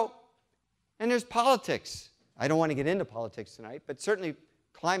 So, and there's politics. I don't want to get into politics tonight, but certainly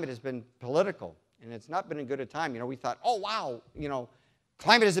climate has been political, and it's not been a good time. You know, we thought, oh, wow, you know,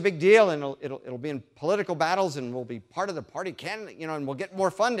 climate is a big deal, and it'll be in political battles, and we'll be part of the party candidate, you know, and we'll get more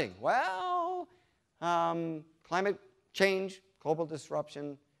funding. Well, climate change, global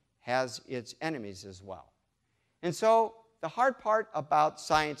disruption has its enemies as well. And so the hard part about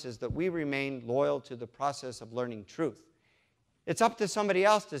science is that we remain loyal to the process of learning truth. It's up to somebody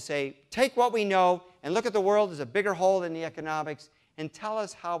else to say, take what we know and look at the world as a bigger whole than the economics and tell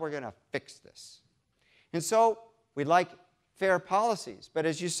us how we're going to fix this. And so we'd like fair policies. But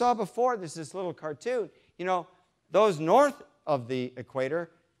as you saw before, there's this little cartoon. You know, those north of the equator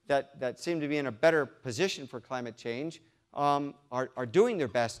that seem to be in a better position for climate change are doing their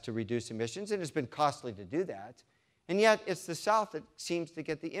best to reduce emissions, and it's been costly to do that. And yet it's the south that seems to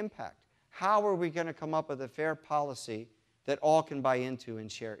get the impact. How are we going to come up with a fair policy that all can buy into and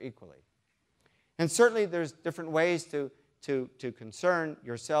share equally? And certainly there's different ways to concern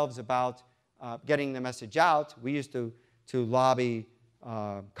yourselves about getting the message out. We used to lobby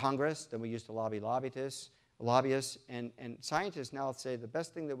Congress, then we used to lobby lobbyists, and scientists now say the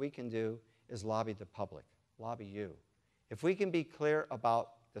best thing that we can do is lobby the public, lobby you. If we can be clear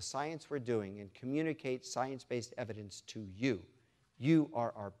about the science we're doing and communicate science-based evidence to you, you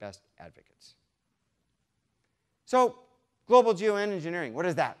are our best advocates. So, global geoengineering, what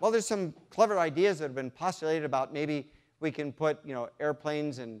is that? Well, there's some clever ideas that have been postulated about maybe we can put, you know,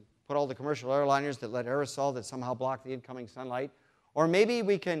 airplanes and put all the commercial airliners that let aerosol that somehow block the incoming sunlight. Or maybe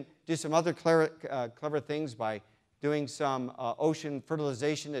we can do some other clever things by doing some ocean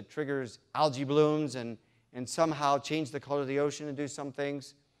fertilization that triggers algae blooms and somehow change the color of the ocean and do some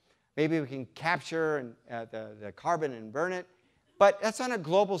things. Maybe we can capture the carbon and burn it. But that's on a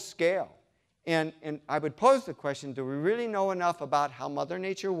global scale. And I would pose the question, do we really know enough about how Mother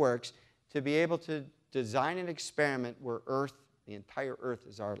Nature works to be able to design an experiment where Earth, the entire Earth,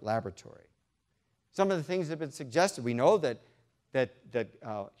 is our laboratory? Some of the things that have been suggested, we know that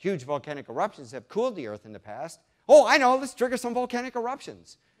huge volcanic eruptions have cooled the Earth in the past. Oh, I know, let's trigger some volcanic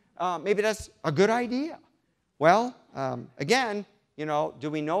eruptions. Maybe that's a good idea. Well, again, you know, do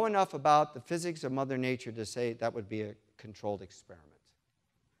we know enough about the physics of Mother Nature to say that would be a controlled experiment?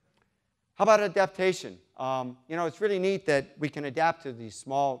 How about adaptation? You know, it's really neat that we can adapt to these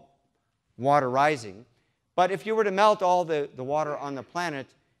small water rising. But if you were to melt all the water on the planet,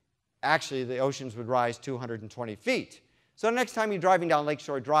 actually the oceans would rise 220 feet. So next time you're driving down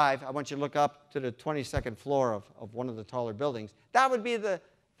Lakeshore Drive, I want you to look up to the 22nd floor of one of the taller buildings. That would be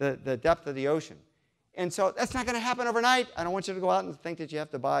the depth of the ocean. And so that's not going to happen overnight. I don't want you to go out and think that you have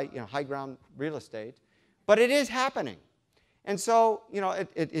to buy, you know, high ground real estate. But it is happening. And so, you know,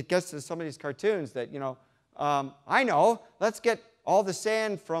 it gets to some of these cartoons that, you know, I know, let's get all the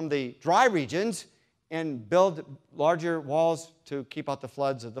sand from the dry regions and build larger walls to keep out the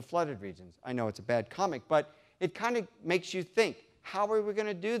floods of the flooded regions. I know it's a bad comic, but it kind of makes you think, how are we going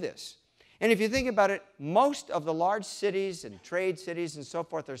to do this? And if you think about it, most of the large cities and trade cities and so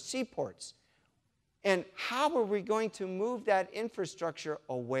forth are seaports. And how are we going to move that infrastructure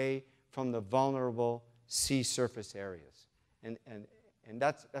away from the vulnerable sea surface areas? And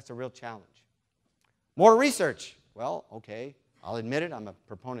that's a real challenge. More research. Well, okay, I'll admit it, I'm a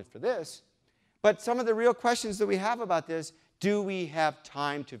proponent for this. But some of the real questions that we have about this, do we have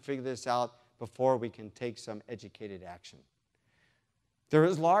time to figure this out before we can take some educated action? There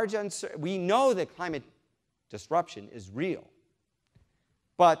is large uncertainty. We know that climate disruption is real.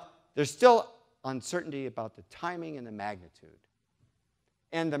 But there's still uncertainty about the timing and the magnitude.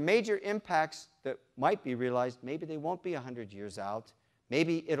 And the major impacts that might be realized, maybe they won't be 100 years out.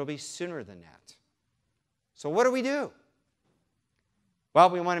 Maybe it'll be sooner than that. So what do we do? Well,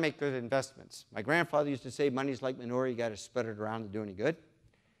 we want to make good investments. My grandfather used to say, money's like manure, you got to spread it around to do any good.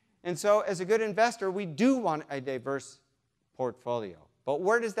 And so as a good investor, we do want a diverse portfolio. But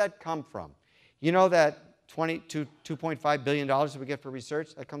where does that come from? You know that $2.5 billion that we get for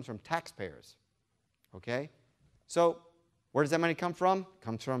research, that comes from taxpayers. Okay? So where does that money come from? It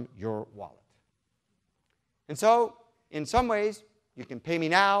comes from your wallet. And so in some ways, you can pay me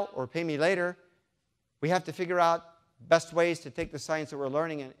now or pay me later. We have to figure out best ways to take the science that we're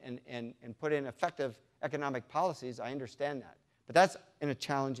learning and put in effective economic policies. I understand that. But that's a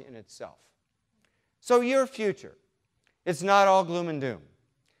challenge in itself. So your future, it's not all gloom and doom.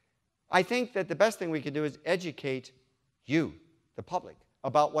 I think that the best thing we could do is educate you, the public,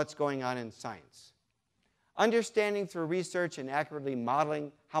 about what's going on in science. Understanding through research and accurately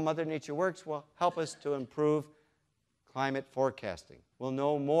modeling how Mother Nature works will help us to improve climate forecasting. We'll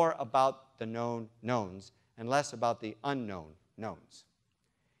know more about the known knowns and less about the unknown knowns.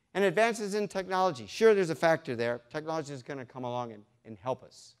 And advances in technology. Sure, there's a factor there. Technology is going to come along and help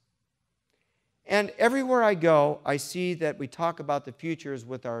us. And everywhere I go, I see that we talk about the futures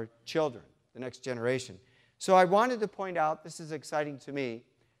with our children, the next generation. So I wanted to point out, this is exciting to me,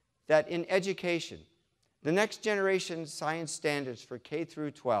 that in education, the next generation science standards for K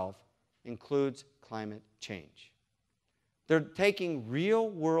through 12 includes climate change. They're taking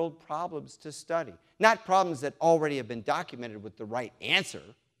real-world problems to study, not problems that already have been documented with the right answer.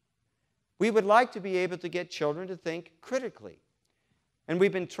 We would like to be able to get children to think critically. And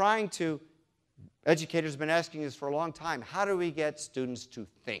we've been trying to, educators have been asking us for a long time, how do we get students to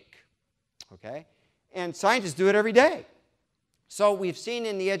think? Okay? And scientists do it every day. So we've seen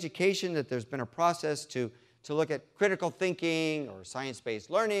in the education that there's been a process to look at critical thinking or science-based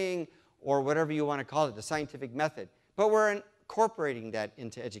learning or whatever you want to call it, the scientific method. But we're incorporating that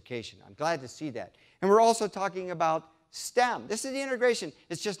into education. I'm glad to see that. And we're also talking about STEM. This is the integration.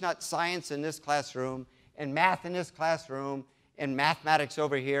 It's just not science in this classroom and math in this classroom and mathematics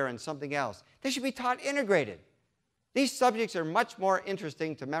over here and something else. They should be taught integrated. These subjects are much more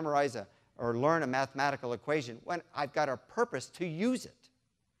interesting to memorize or learn a mathematical equation when I've got a purpose to use it.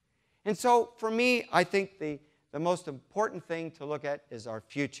 And so for me, I think the most important thing to look at is our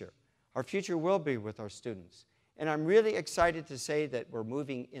future. Our future will be with our students. And I'm really excited to say that we're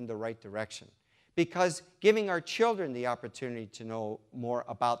moving in the right direction, because giving our children the opportunity to know more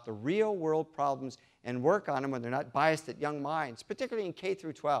about the real world problems and work on them when they're not biased at young minds, particularly in K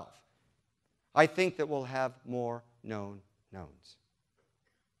through 12, I think that we'll have more known knowns.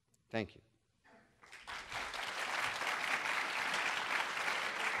 Thank you.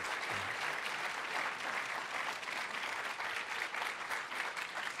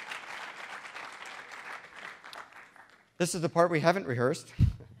 This is the part we haven't rehearsed.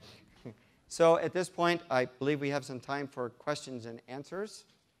 So at this point, I believe we have some time for questions and answers.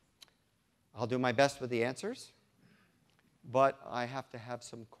 I'll do my best with the answers, but I have to have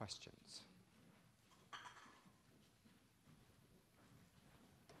some questions.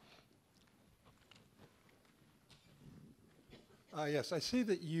 Yes, I see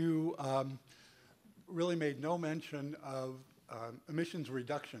that you really made no mention of emissions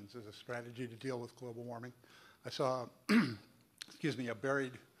reductions as a strategy to deal with global warming. I saw, excuse me, a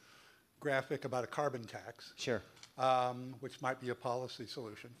buried graphic about a carbon tax. Sure. Which might be a policy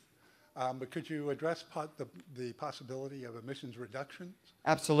solution. But could you address the possibility of emissions reductions?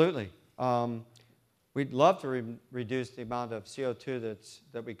 Absolutely. We'd love to reduce the amount of CO2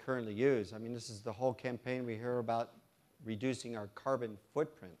 that we currently use. I mean, this is the whole campaign we hear about reducing our carbon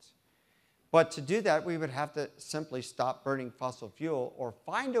footprints. But to do that, we would have to simply stop burning fossil fuel or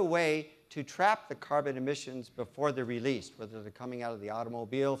find a way to trap the carbon emissions before they're released, whether they're coming out of the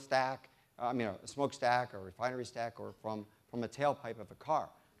automobile stack, a smokestack or refinery stack, or from a tailpipe of a car.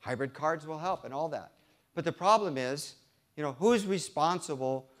 Hybrid cars will help and all that. But the problem is, who's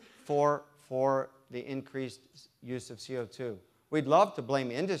responsible for the increased use of CO2? We'd love to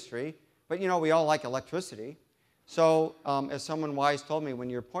blame industry, but we all like electricity. So as someone wise told me, when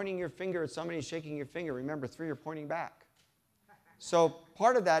you're pointing your finger at somebody shaking your finger, remember 3 are pointing back. So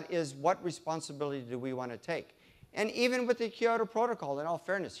part of that is, what responsibility do we want to take? And even with the Kyoto Protocol, in all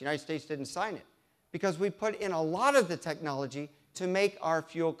fairness, the United States didn't sign it because we put in a lot of the technology to make our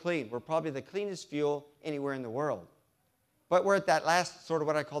fuel clean. We're probably the cleanest fuel anywhere in the world. But we're at that last sort of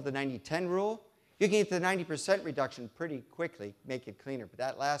what I call the 90-10 rule. You can get to the 90% reduction pretty quickly, make it cleaner. But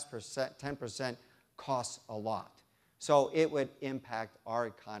that last 10% costs a lot. So it would impact our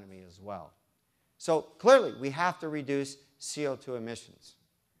economy as well. So clearly, we have to reduce CO2 emissions.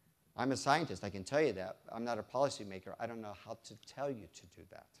 I'm a scientist, I can tell you that. I'm not a policymaker. I don't know how to tell you to do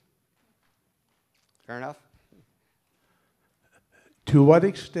that. Fair enough? To what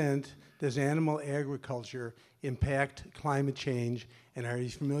extent does animal agriculture impact climate change, and are you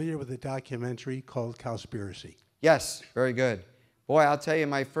familiar with a documentary called Cowspiracy? Yes, very good. Boy, I'll tell you,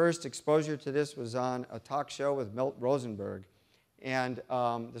 my first exposure to this was on a talk show with Milt Rosenberg. And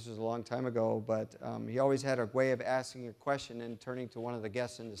this was a long time ago, but he always had a way of asking a question and turning to one of the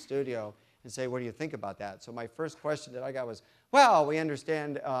guests in the studio and say, what do you think about that? So my first question that I got was, well, we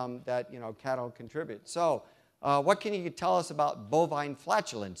understand that cattle contribute. So what can you tell us about bovine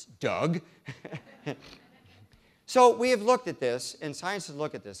flatulence, Doug? So we have looked at this, and science has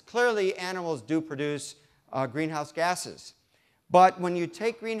looked at this. Clearly, animals do produce greenhouse gases. But when you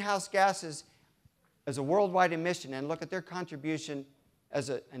take greenhouse gases as a worldwide emission and look at their contribution as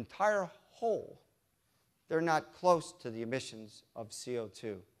an entire whole, they're not close to the emissions of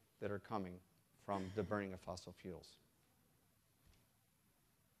CO2 that are coming from the burning of fossil fuels.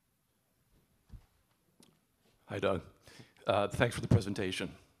 Hi, Doug. Thanks for the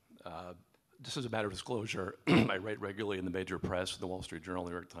presentation. Just as a matter of disclosure, I write regularly in the major press, the Wall Street Journal,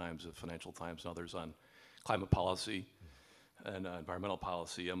 New York Times, the Financial Times, and others on climate policy and environmental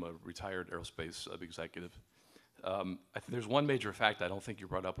policy. I'm a retired aerospace executive. I think there's one major fact I don't think you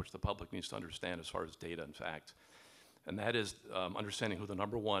brought up, which the public needs to understand as far as data and fact, and that is understanding who the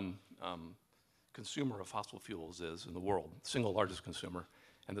 #1 consumer of fossil fuels is in the world, the single largest consumer,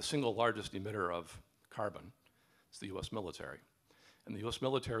 and the single largest emitter of carbon. It's the U.S. military. And the U.S.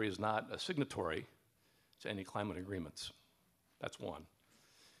 military is not a signatory to any climate agreements. That's one.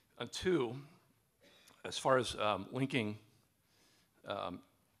 And two, as far as linking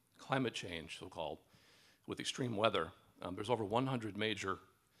climate change, so-called, with extreme weather, there's over 100 major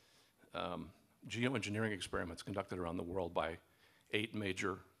geoengineering experiments conducted around the world by 8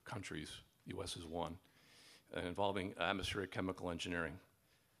 major countries, the U.S. is one, involving atmospheric chemical engineering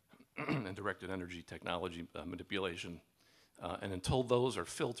and directed energy technology manipulation. And until those are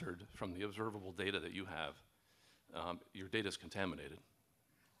filtered from the observable data that you have, your data is contaminated.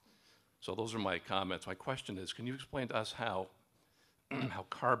 So those are my comments. My question is, can you explain to us how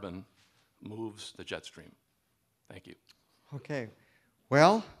carbon moves the jet stream? Thank you. Okay.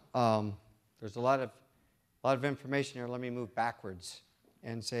 Well, there's a lot of information here. Let me move backwards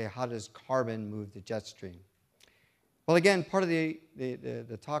and say, how does carbon move the jet stream? Well, again, part of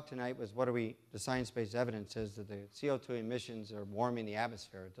the talk tonight was the science-based evidence is that the CO2 emissions are warming the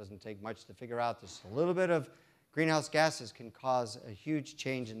atmosphere. It doesn't take much to figure out this. A little bit of greenhouse gases can cause a huge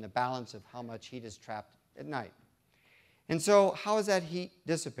change in the balance of how much heat is trapped at night. And so how is that heat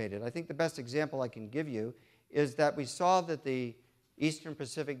dissipated? I think the best example I can give you is that we saw that the Eastern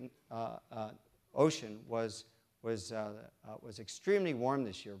Pacific Ocean was extremely warm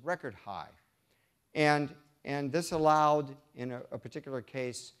this year, record high. And this allowed, in a particular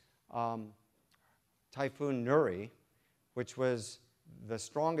case, Typhoon Nuri, which was the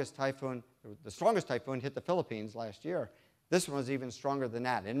strongest typhoon hit the Philippines last year. This one was even stronger than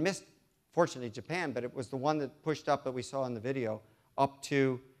that. It missed, fortunately, Japan, but it was the one that pushed up, that we saw in the video, up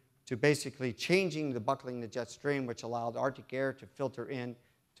to basically changing the buckling the jet stream, which allowed Arctic air to filter in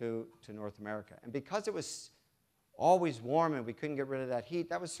to North America. And because it was always warm and we couldn't get rid of that heat,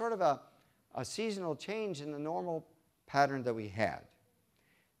 that was sort of a seasonal change in the normal pattern that we had.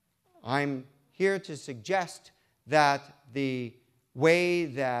 I'm here to suggest that the way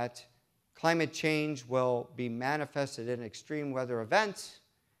that climate change will be manifested in extreme weather events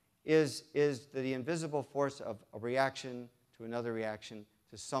is the invisible force of a reaction to another reaction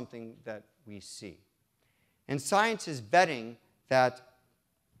to something that we see. And science is betting that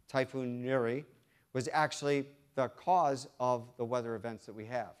Typhoon Nuri was actually the cause of the weather events that we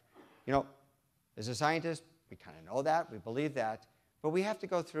have. You know, as a scientist, we kind of know that, we believe that, but we have to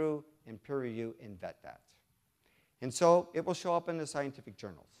go through and peer review and vet that. And so it will show up in the scientific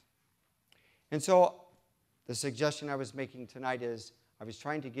journals. And so the suggestion I was making tonight is I was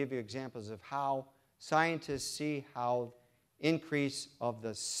trying to give you examples of how scientists see how increase of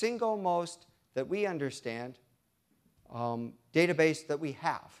the single most, that we understand, database that we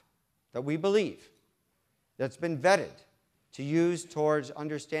have, that we believe, that's been vetted to use towards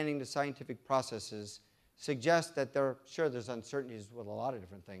understanding the scientific processes, suggests that there's uncertainties with a lot of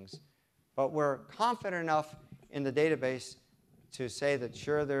different things, but we're confident enough in the database to say that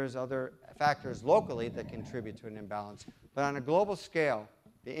sure, there's other factors locally that contribute to an imbalance, but on a global scale,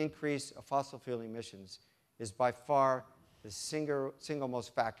 the increase of fossil fuel emissions is by far the single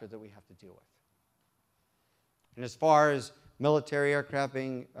most factor that we have to deal with. And as far as military aircraft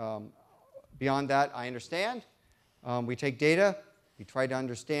being beyond that, I understand. We take data. We try to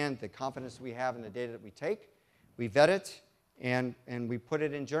understand the confidence we have in the data that we take. We vet it, and we put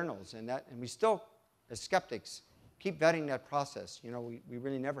it in journals. And we still, as skeptics, keep vetting that process. You know, we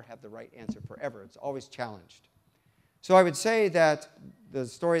really never have the right answer forever. It's always challenged. So I would say that the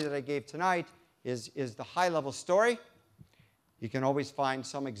story that I gave tonight is the high-level story. You can always find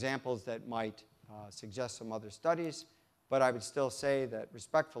some examples that might suggest some other studies, but I would still say that,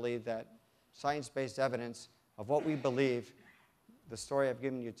 respectfully, that science-based evidence of what we believe, the story I've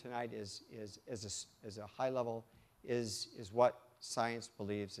given you tonight is a high level, is what science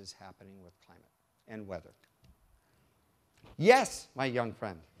believes is happening with climate and weather. Yes, my young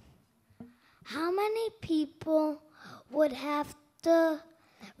friend. How many people would have to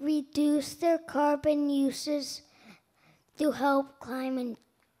reduce their carbon uses to help climate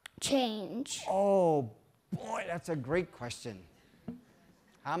change? Oh, boy, that's a great question.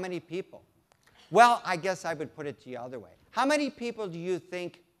 How many people? Well, I guess I would put it the other way. How many people do you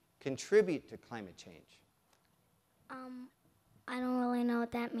think contribute to climate change? I don't really know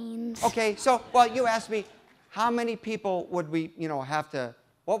what that means. Okay, so, well, you asked me, how many people would we, have to,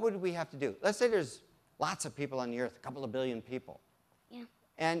 what would we have to do? Let's say there's lots of people on the earth, a couple of billion people. Yeah.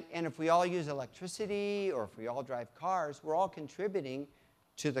 And if we all use electricity or if we all drive cars, we're all contributing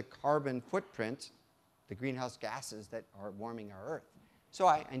to the carbon footprint, the greenhouse gases that are warming our Earth. So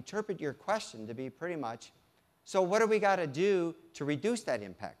I interpret your question to be pretty much, so what do we got to do to reduce that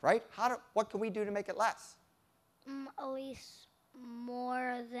impact, right? What can we do to make it less? At least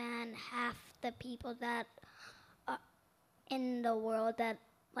more than half the people that are in the world that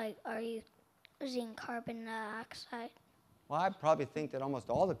are using carbon dioxide. Well, I probably think that almost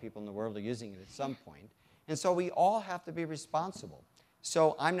all the people in the world are using it at some point. And so we all have to be responsible.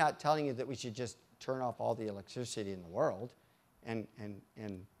 So I'm not telling you that we should just turn off all the electricity in the world and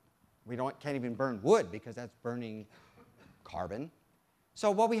we can't even burn wood because that's burning carbon.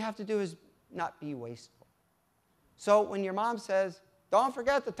 So what we have to do is not be wasteful. So when your mom says, don't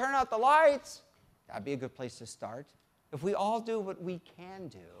forget to turn out the lights, that'd be a good place to start. If we all do what we can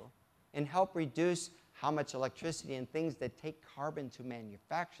do and help reduce how much electricity and things that take carbon to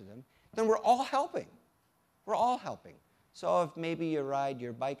manufacture them, then we're all helping. We're all helping. So if maybe you ride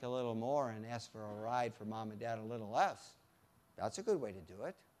your bike a little more and ask for a ride for mom and dad a little less, that's a good way to do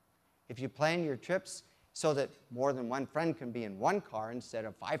it. If you plan your trips so that more than one friend can be in one car instead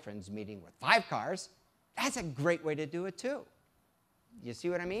of 5 friends meeting with 5 cars, that's a great way to do it too. You see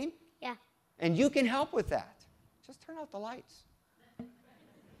what I mean? Yeah. And you can help with that. Just turn out the lights. Does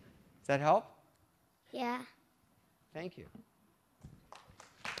that help? Yeah. Thank you.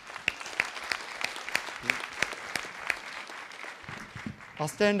 I'll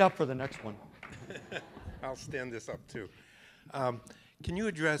stand up for the next one. I'll stand this up too. Can you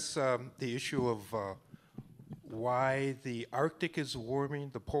address the issue of why the Arctic is warming,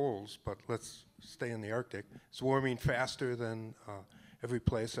 the poles, but let's stay in the Arctic, it's warming faster than every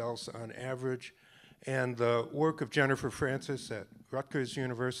place else on average, and the work of Jennifer Francis at Rutgers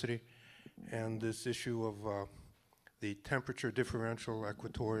University, and this issue of the temperature differential,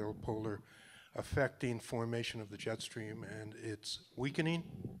 equatorial, polar, affecting formation of the jet stream and its weakening?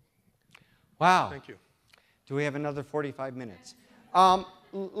 Wow. Thank you. Do we have another 45 minutes?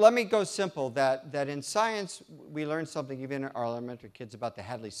 Let me go simple, that in science, we learn something even in our elementary kids about the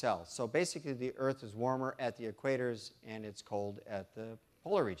Hadley cell. So basically, the Earth is warmer at the equators, and it's cold at the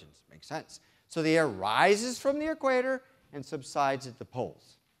polar regions. Makes sense. So the air rises from the equator and subsides at the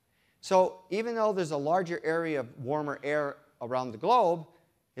poles. So even though there's a larger area of warmer air around the globe,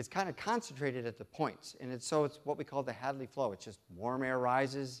 it's kind of concentrated at the points. And so it's what we call the Hadley flow. It's just warm air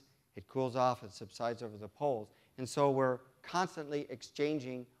rises, it cools off, it subsides over the poles. And so we're constantly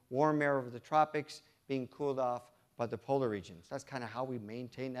exchanging warm air over the tropics being cooled off by the polar regions. That's kind of how we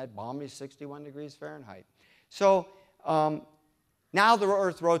maintain that balmy 61 degrees Fahrenheit. So now the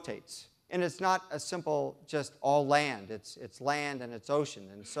Earth rotates. And it's not a simple just all land. It's land and it's ocean.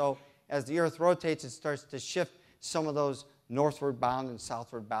 And so as the Earth rotates, it starts to shift some of those northward bound and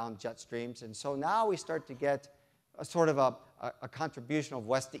southward bound jet streams. And so now we start to get a sort of a contribution of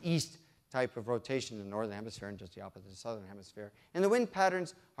west to east type of rotation in the northern hemisphere and just the opposite in the southern hemisphere. And the wind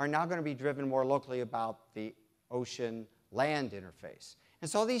patterns are now going to be driven more locally about the ocean-land interface. And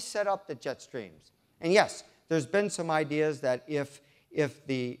so these set up the jet streams. And yes, there's been some ideas that if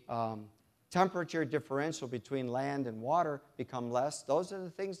the temperature differential between land and water become less, those are the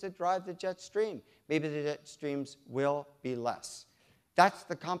things that drive the jet stream. Maybe the jet streams will be less. That's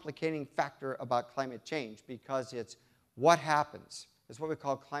the complicating factor about climate change, because it's what happens. It's what we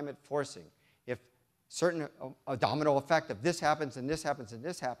call climate forcing. If certain a domino effect of this happens and this happens and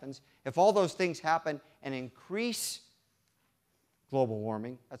this happens. If all those things happen and increase global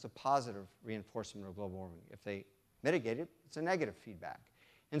warming, that's a positive reinforcement of global warming. If they mitigate it, it's a negative feedback.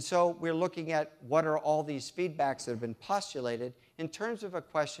 And so we're looking at what are all these feedbacks that have been postulated in terms of a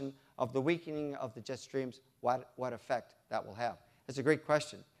question of the weakening of the jet streams, what effect that will have. That's a great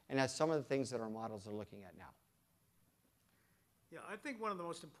question, and that's some of the things that our models are looking at now. Yeah, I think one of the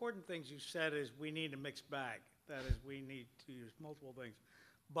most important things you said is we need a mixed bag. That is, we need to use multiple things.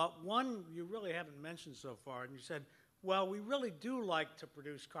 But one you really haven't mentioned so far, and you said, well, we really do like to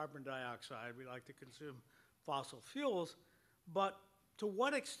produce carbon dioxide. We like to consume fossil fuels, but to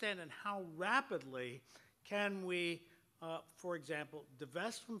what extent and how rapidly can we, for example,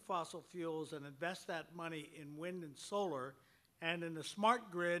 divest from fossil fuels and invest that money in wind and solar and in a smart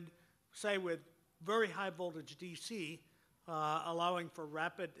grid, say with very high voltage DC, allowing for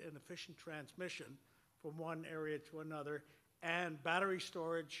rapid and efficient transmission from one area to another, and battery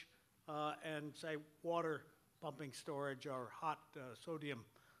storage and, say, water pumping storage or hot sodium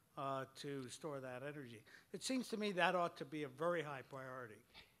to store that energy. It seems to me that ought to be a very high priority.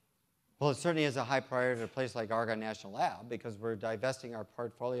 Well, it certainly is a high priority at a place like Argonne National Lab because we're divesting our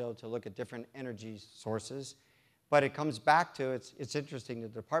portfolio to look at different energy sources. But it comes back to, it's interesting, the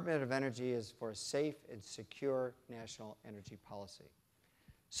Department of Energy is for a safe and secure national energy policy.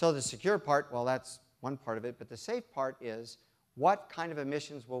 So the secure part, well, that's one part of it, but the safe part is what kind of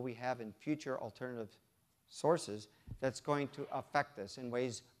emissions will we have in future alternative sources that's going to affect us in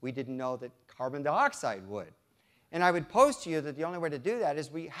ways we didn't know that carbon dioxide would. And I would pose to you that the only way to do that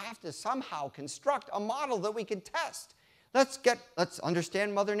is we have to somehow construct a model that we can test. Let's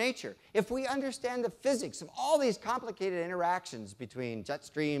understand Mother Nature. If we understand the physics of all these complicated interactions between jet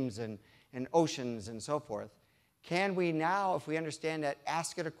streams and oceans and so forth, can we now, if we understand that,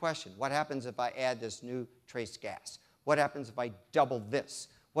 ask it a question? What happens if I add this new trace gas? What happens if I double this?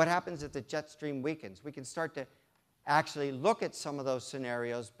 What happens if the jet stream weakens? We can start to actually look at some of those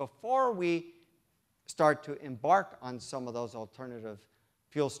scenarios before we start to embark on some of those alternative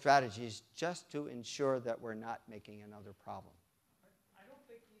fuel strategies just to ensure that we're not making another problem. I don't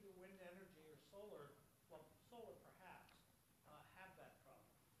think either wind energy or solar, well, solar perhaps, have that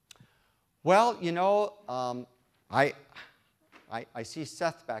problem. Well, you know, I see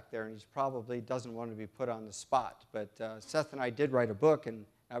Seth back there, and he probably doesn't want to be put on the spot. But Seth and I did write a book, and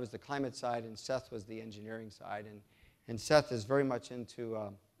I was the climate side, and Seth was the engineering side. And Seth is very much into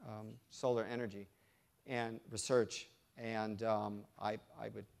solar energy and research. And I'd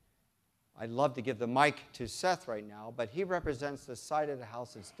love to give the mic to Seth right now, but he represents the side of the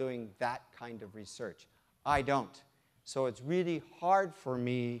house that's doing that kind of research. I don't. So it's really hard for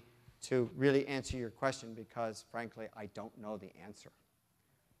me to really answer your question because, frankly, I don't know the answer.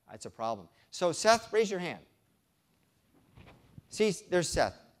 That's a problem. So Seth, raise your hand. See, there's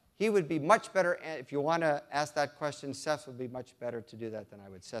Seth. He would be much better, if you want to ask that question, Seth would be much better to do that than I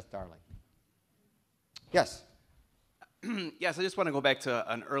would. Seth Darling. Yes? Yes, I just want to go back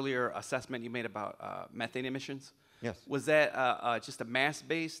to an earlier assessment you made about methane emissions. Yes. Was that just a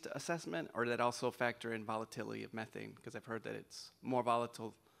mass-based assessment, or did that also factor in volatility of methane? Because I've heard that it's more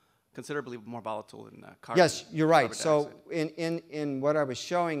volatile, considerably more volatile than carbon. Yes, you're right. So in what I was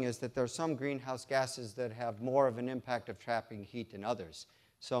showing is that there are some greenhouse gases that have more of an impact of trapping heat than others.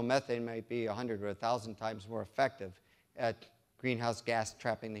 So methane might be 100 or 1,000 times more effective at greenhouse gas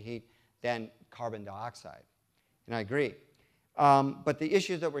trapping the heat than carbon dioxide. And I agree. But the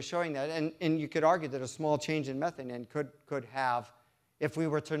issue that we're showing that, and you could argue that a small change in methane could have, if we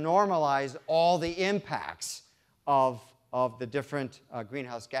were to normalize all the impacts of the different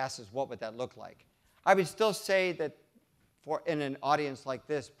greenhouse gases, what would that look like? I would still say that in an audience like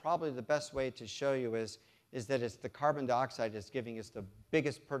this, probably the best way to show you is that it's the carbon dioxide that's giving us the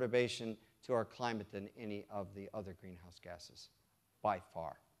biggest perturbation to our climate than any of the other greenhouse gases, by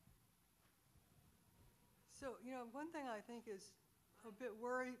far. So, you know, one thing I think is a bit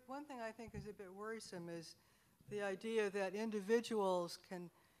worrisome is the idea that individuals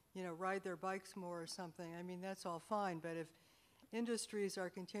can, you know, ride their bikes more or something. I mean, that's all fine, but if industries are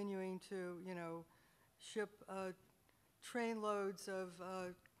continuing to, you know, ship train loads of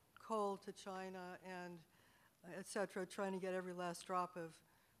coal to China and et cetera, trying to get every last drop of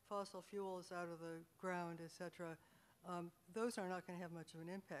fossil fuels out of the ground, et cetera, those are not going to have much of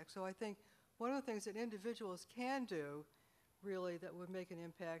an impact. So I think one of the things that individuals can do, really, that would make an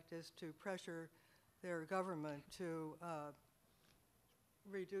impact is to pressure their government to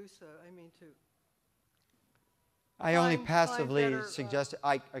reduce, I only passively suggest,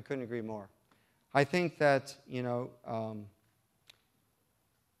 I couldn't agree more. I think that, you know,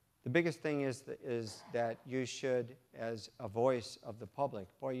 The biggest thing is that you should, as a voice of the public,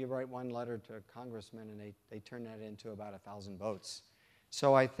 boy, you write one letter to a congressman and they turn that into about 1,000 votes.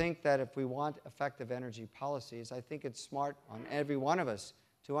 So I think that if we want effective energy policies, I think it's smart on every one of us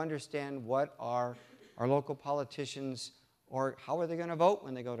to understand what are our local politicians, or how are they going to vote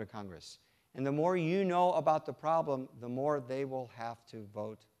when they go to Congress. And the more you know about the problem, the more they will have to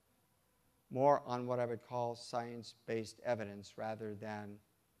vote more on what I would call science-based evidence rather than,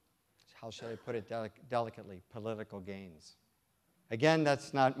 how should I put it delicately, political gains. Again,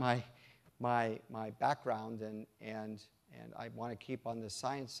 that's not my background, and I want to keep on the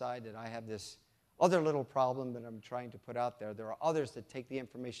science side that I have this other little problem that I'm trying to put out there. There are others that take the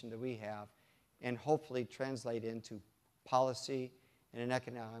information that we have and hopefully translate into policy and an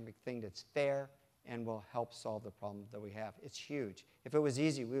economic thing that's fair and will help solve the problem that we have. It's huge. If it was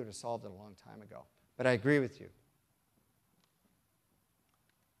easy, we would have solved it a long time ago. But I agree with you.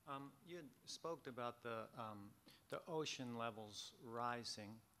 You spoke about the ocean levels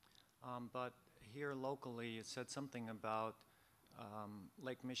rising, but here locally it said something about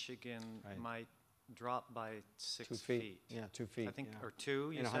Lake Michigan might drop by 6 feet. Yeah, 2 feet. I think, yeah. or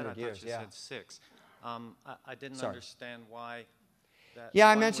 2, you In said? 100 I years, thought you yeah. said 6. I didn't Sorry. understand why that. Yeah,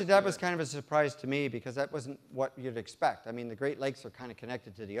 I one mentioned would that do was it. kind of a surprise to me because that wasn't what you'd expect. I mean, the Great Lakes are kind of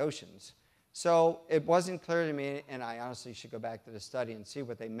connected to the oceans. So it wasn't clear to me, and I honestly should go back to the study and see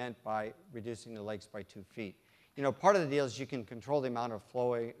what they meant by reducing the lakes by 2 feet. You know, part of the deal is you can control the amount of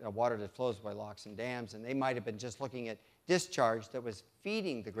water that flows by locks and dams, and they might have been just looking at discharge that was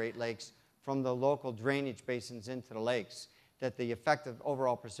feeding the Great Lakes from the local drainage basins into the lakes, that the effective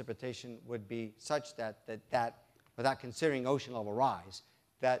overall precipitation would be such that without considering ocean level rise,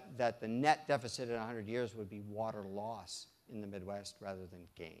 that the net deficit in 100 years would be water loss in the Midwest rather than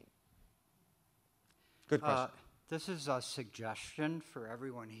gain. Good question. This is a suggestion for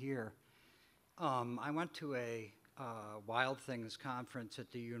everyone here. I went to a Wild Things conference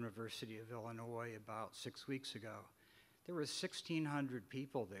at the University of Illinois about 6 weeks ago. There was 1,600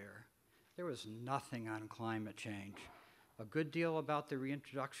 people there. There was nothing on climate change. A good deal about the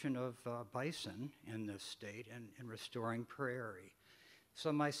reintroduction of bison in this state and restoring prairie.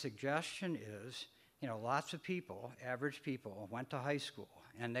 So my suggestion is, you know, lots of people, average people, went to high school,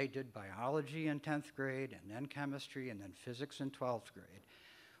 and they did biology in 10th grade, and then chemistry, and then physics in 12th grade.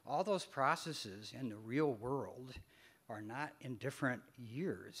 All those processes in the real world are not in different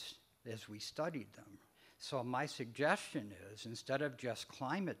years as we studied them. So my suggestion is, instead of just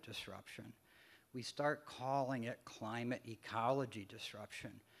climate disruption, we start calling it climate ecology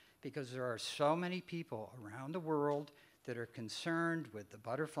disruption, because there are so many people around the world that are concerned with the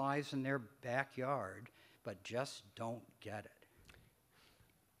butterflies in their backyard, but just don't get it.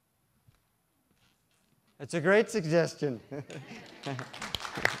 It's a great suggestion.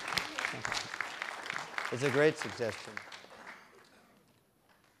 It's a great suggestion.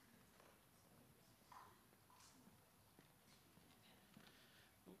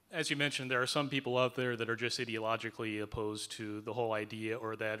 As you mentioned, there are some people out there that are just ideologically opposed to the whole idea,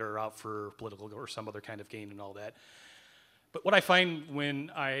 or that are out for political or some other kind of gain and all that. But what I find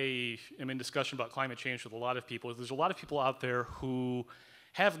when I am in discussion about climate change with a lot of people is there's a lot of people out there who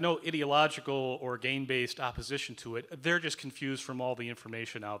have no ideological or gain-based opposition to it. They're just confused from all the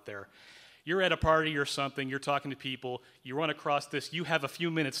information out there. You're at a party or something, you're talking to people, you run across this, you have a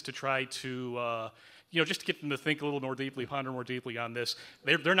few minutes to try to, just to get them to think a little more deeply, ponder more deeply on this.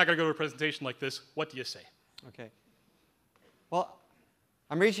 They're not going to go to a presentation like this. What do you say? Okay. Well,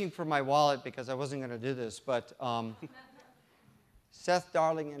 I'm reaching for my wallet because I wasn't going to do this, but Seth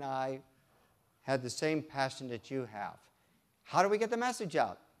Darling and I had the same passion that you have. How do we get the message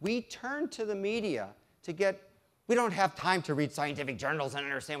out? We turn to the media we don't have time to read scientific journals and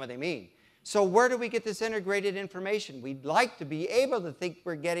understand what they mean. So where do we get this integrated information? We'd like to be able to think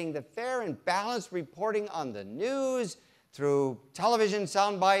we're getting the fair and balanced reporting on the news through television,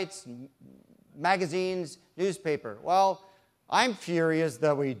 sound bites, magazines, newspaper. Well, I'm furious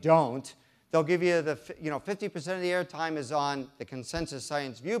that we don't. They'll give you 50% of the airtime is on the consensus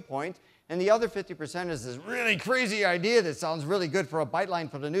science viewpoint, and the other 50% is this really crazy idea that sounds really good for a bite line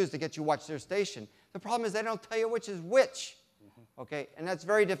for the news to get you to watch their station. The problem is they don't tell you which is which, okay? And that's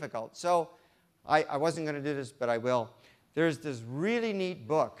very difficult. So I wasn't going to do this, but I will. There's this really neat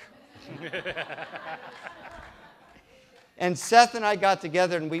book. And Seth and I got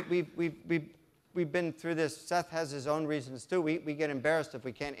together, and we've been through this. Seth has his own reasons, too. We get embarrassed if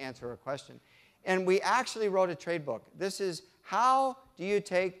we can't answer a question. And we actually wrote a trade book. This is how do you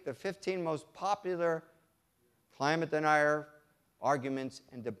take the 15 most popular climate denier arguments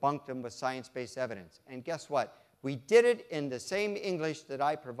and debunk them with science-based evidence. And guess what? We did it in the same English that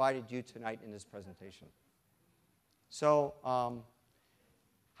I provided you tonight in this presentation. So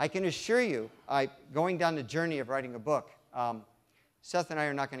I can assure you, going down the journey of writing a book, Seth and I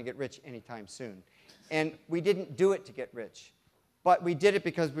are not going to get rich anytime soon. And we didn't do it to get rich. But we did it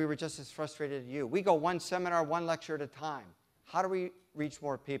because we were just as frustrated as you. We go one seminar, one lecture at a time. How do we reach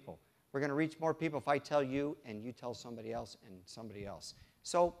more people? We're going to reach more people if I tell you and you tell somebody else and somebody else.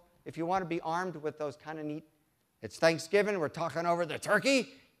 So if you want to be armed with those kind of neat, it's Thanksgiving, we're talking over the turkey,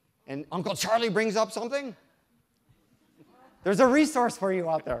 and Uncle Charlie brings up something, there's a resource for you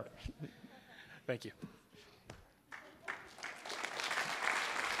out there. Thank you.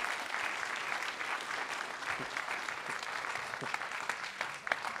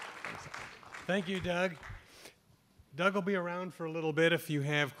 Thank you, Doug. Doug will be around for a little bit if you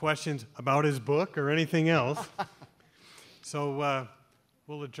have questions about his book or anything else. So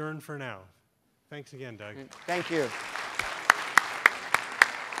we'll adjourn for now. Thanks again, Doug. Thank you.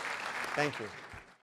 Thank you.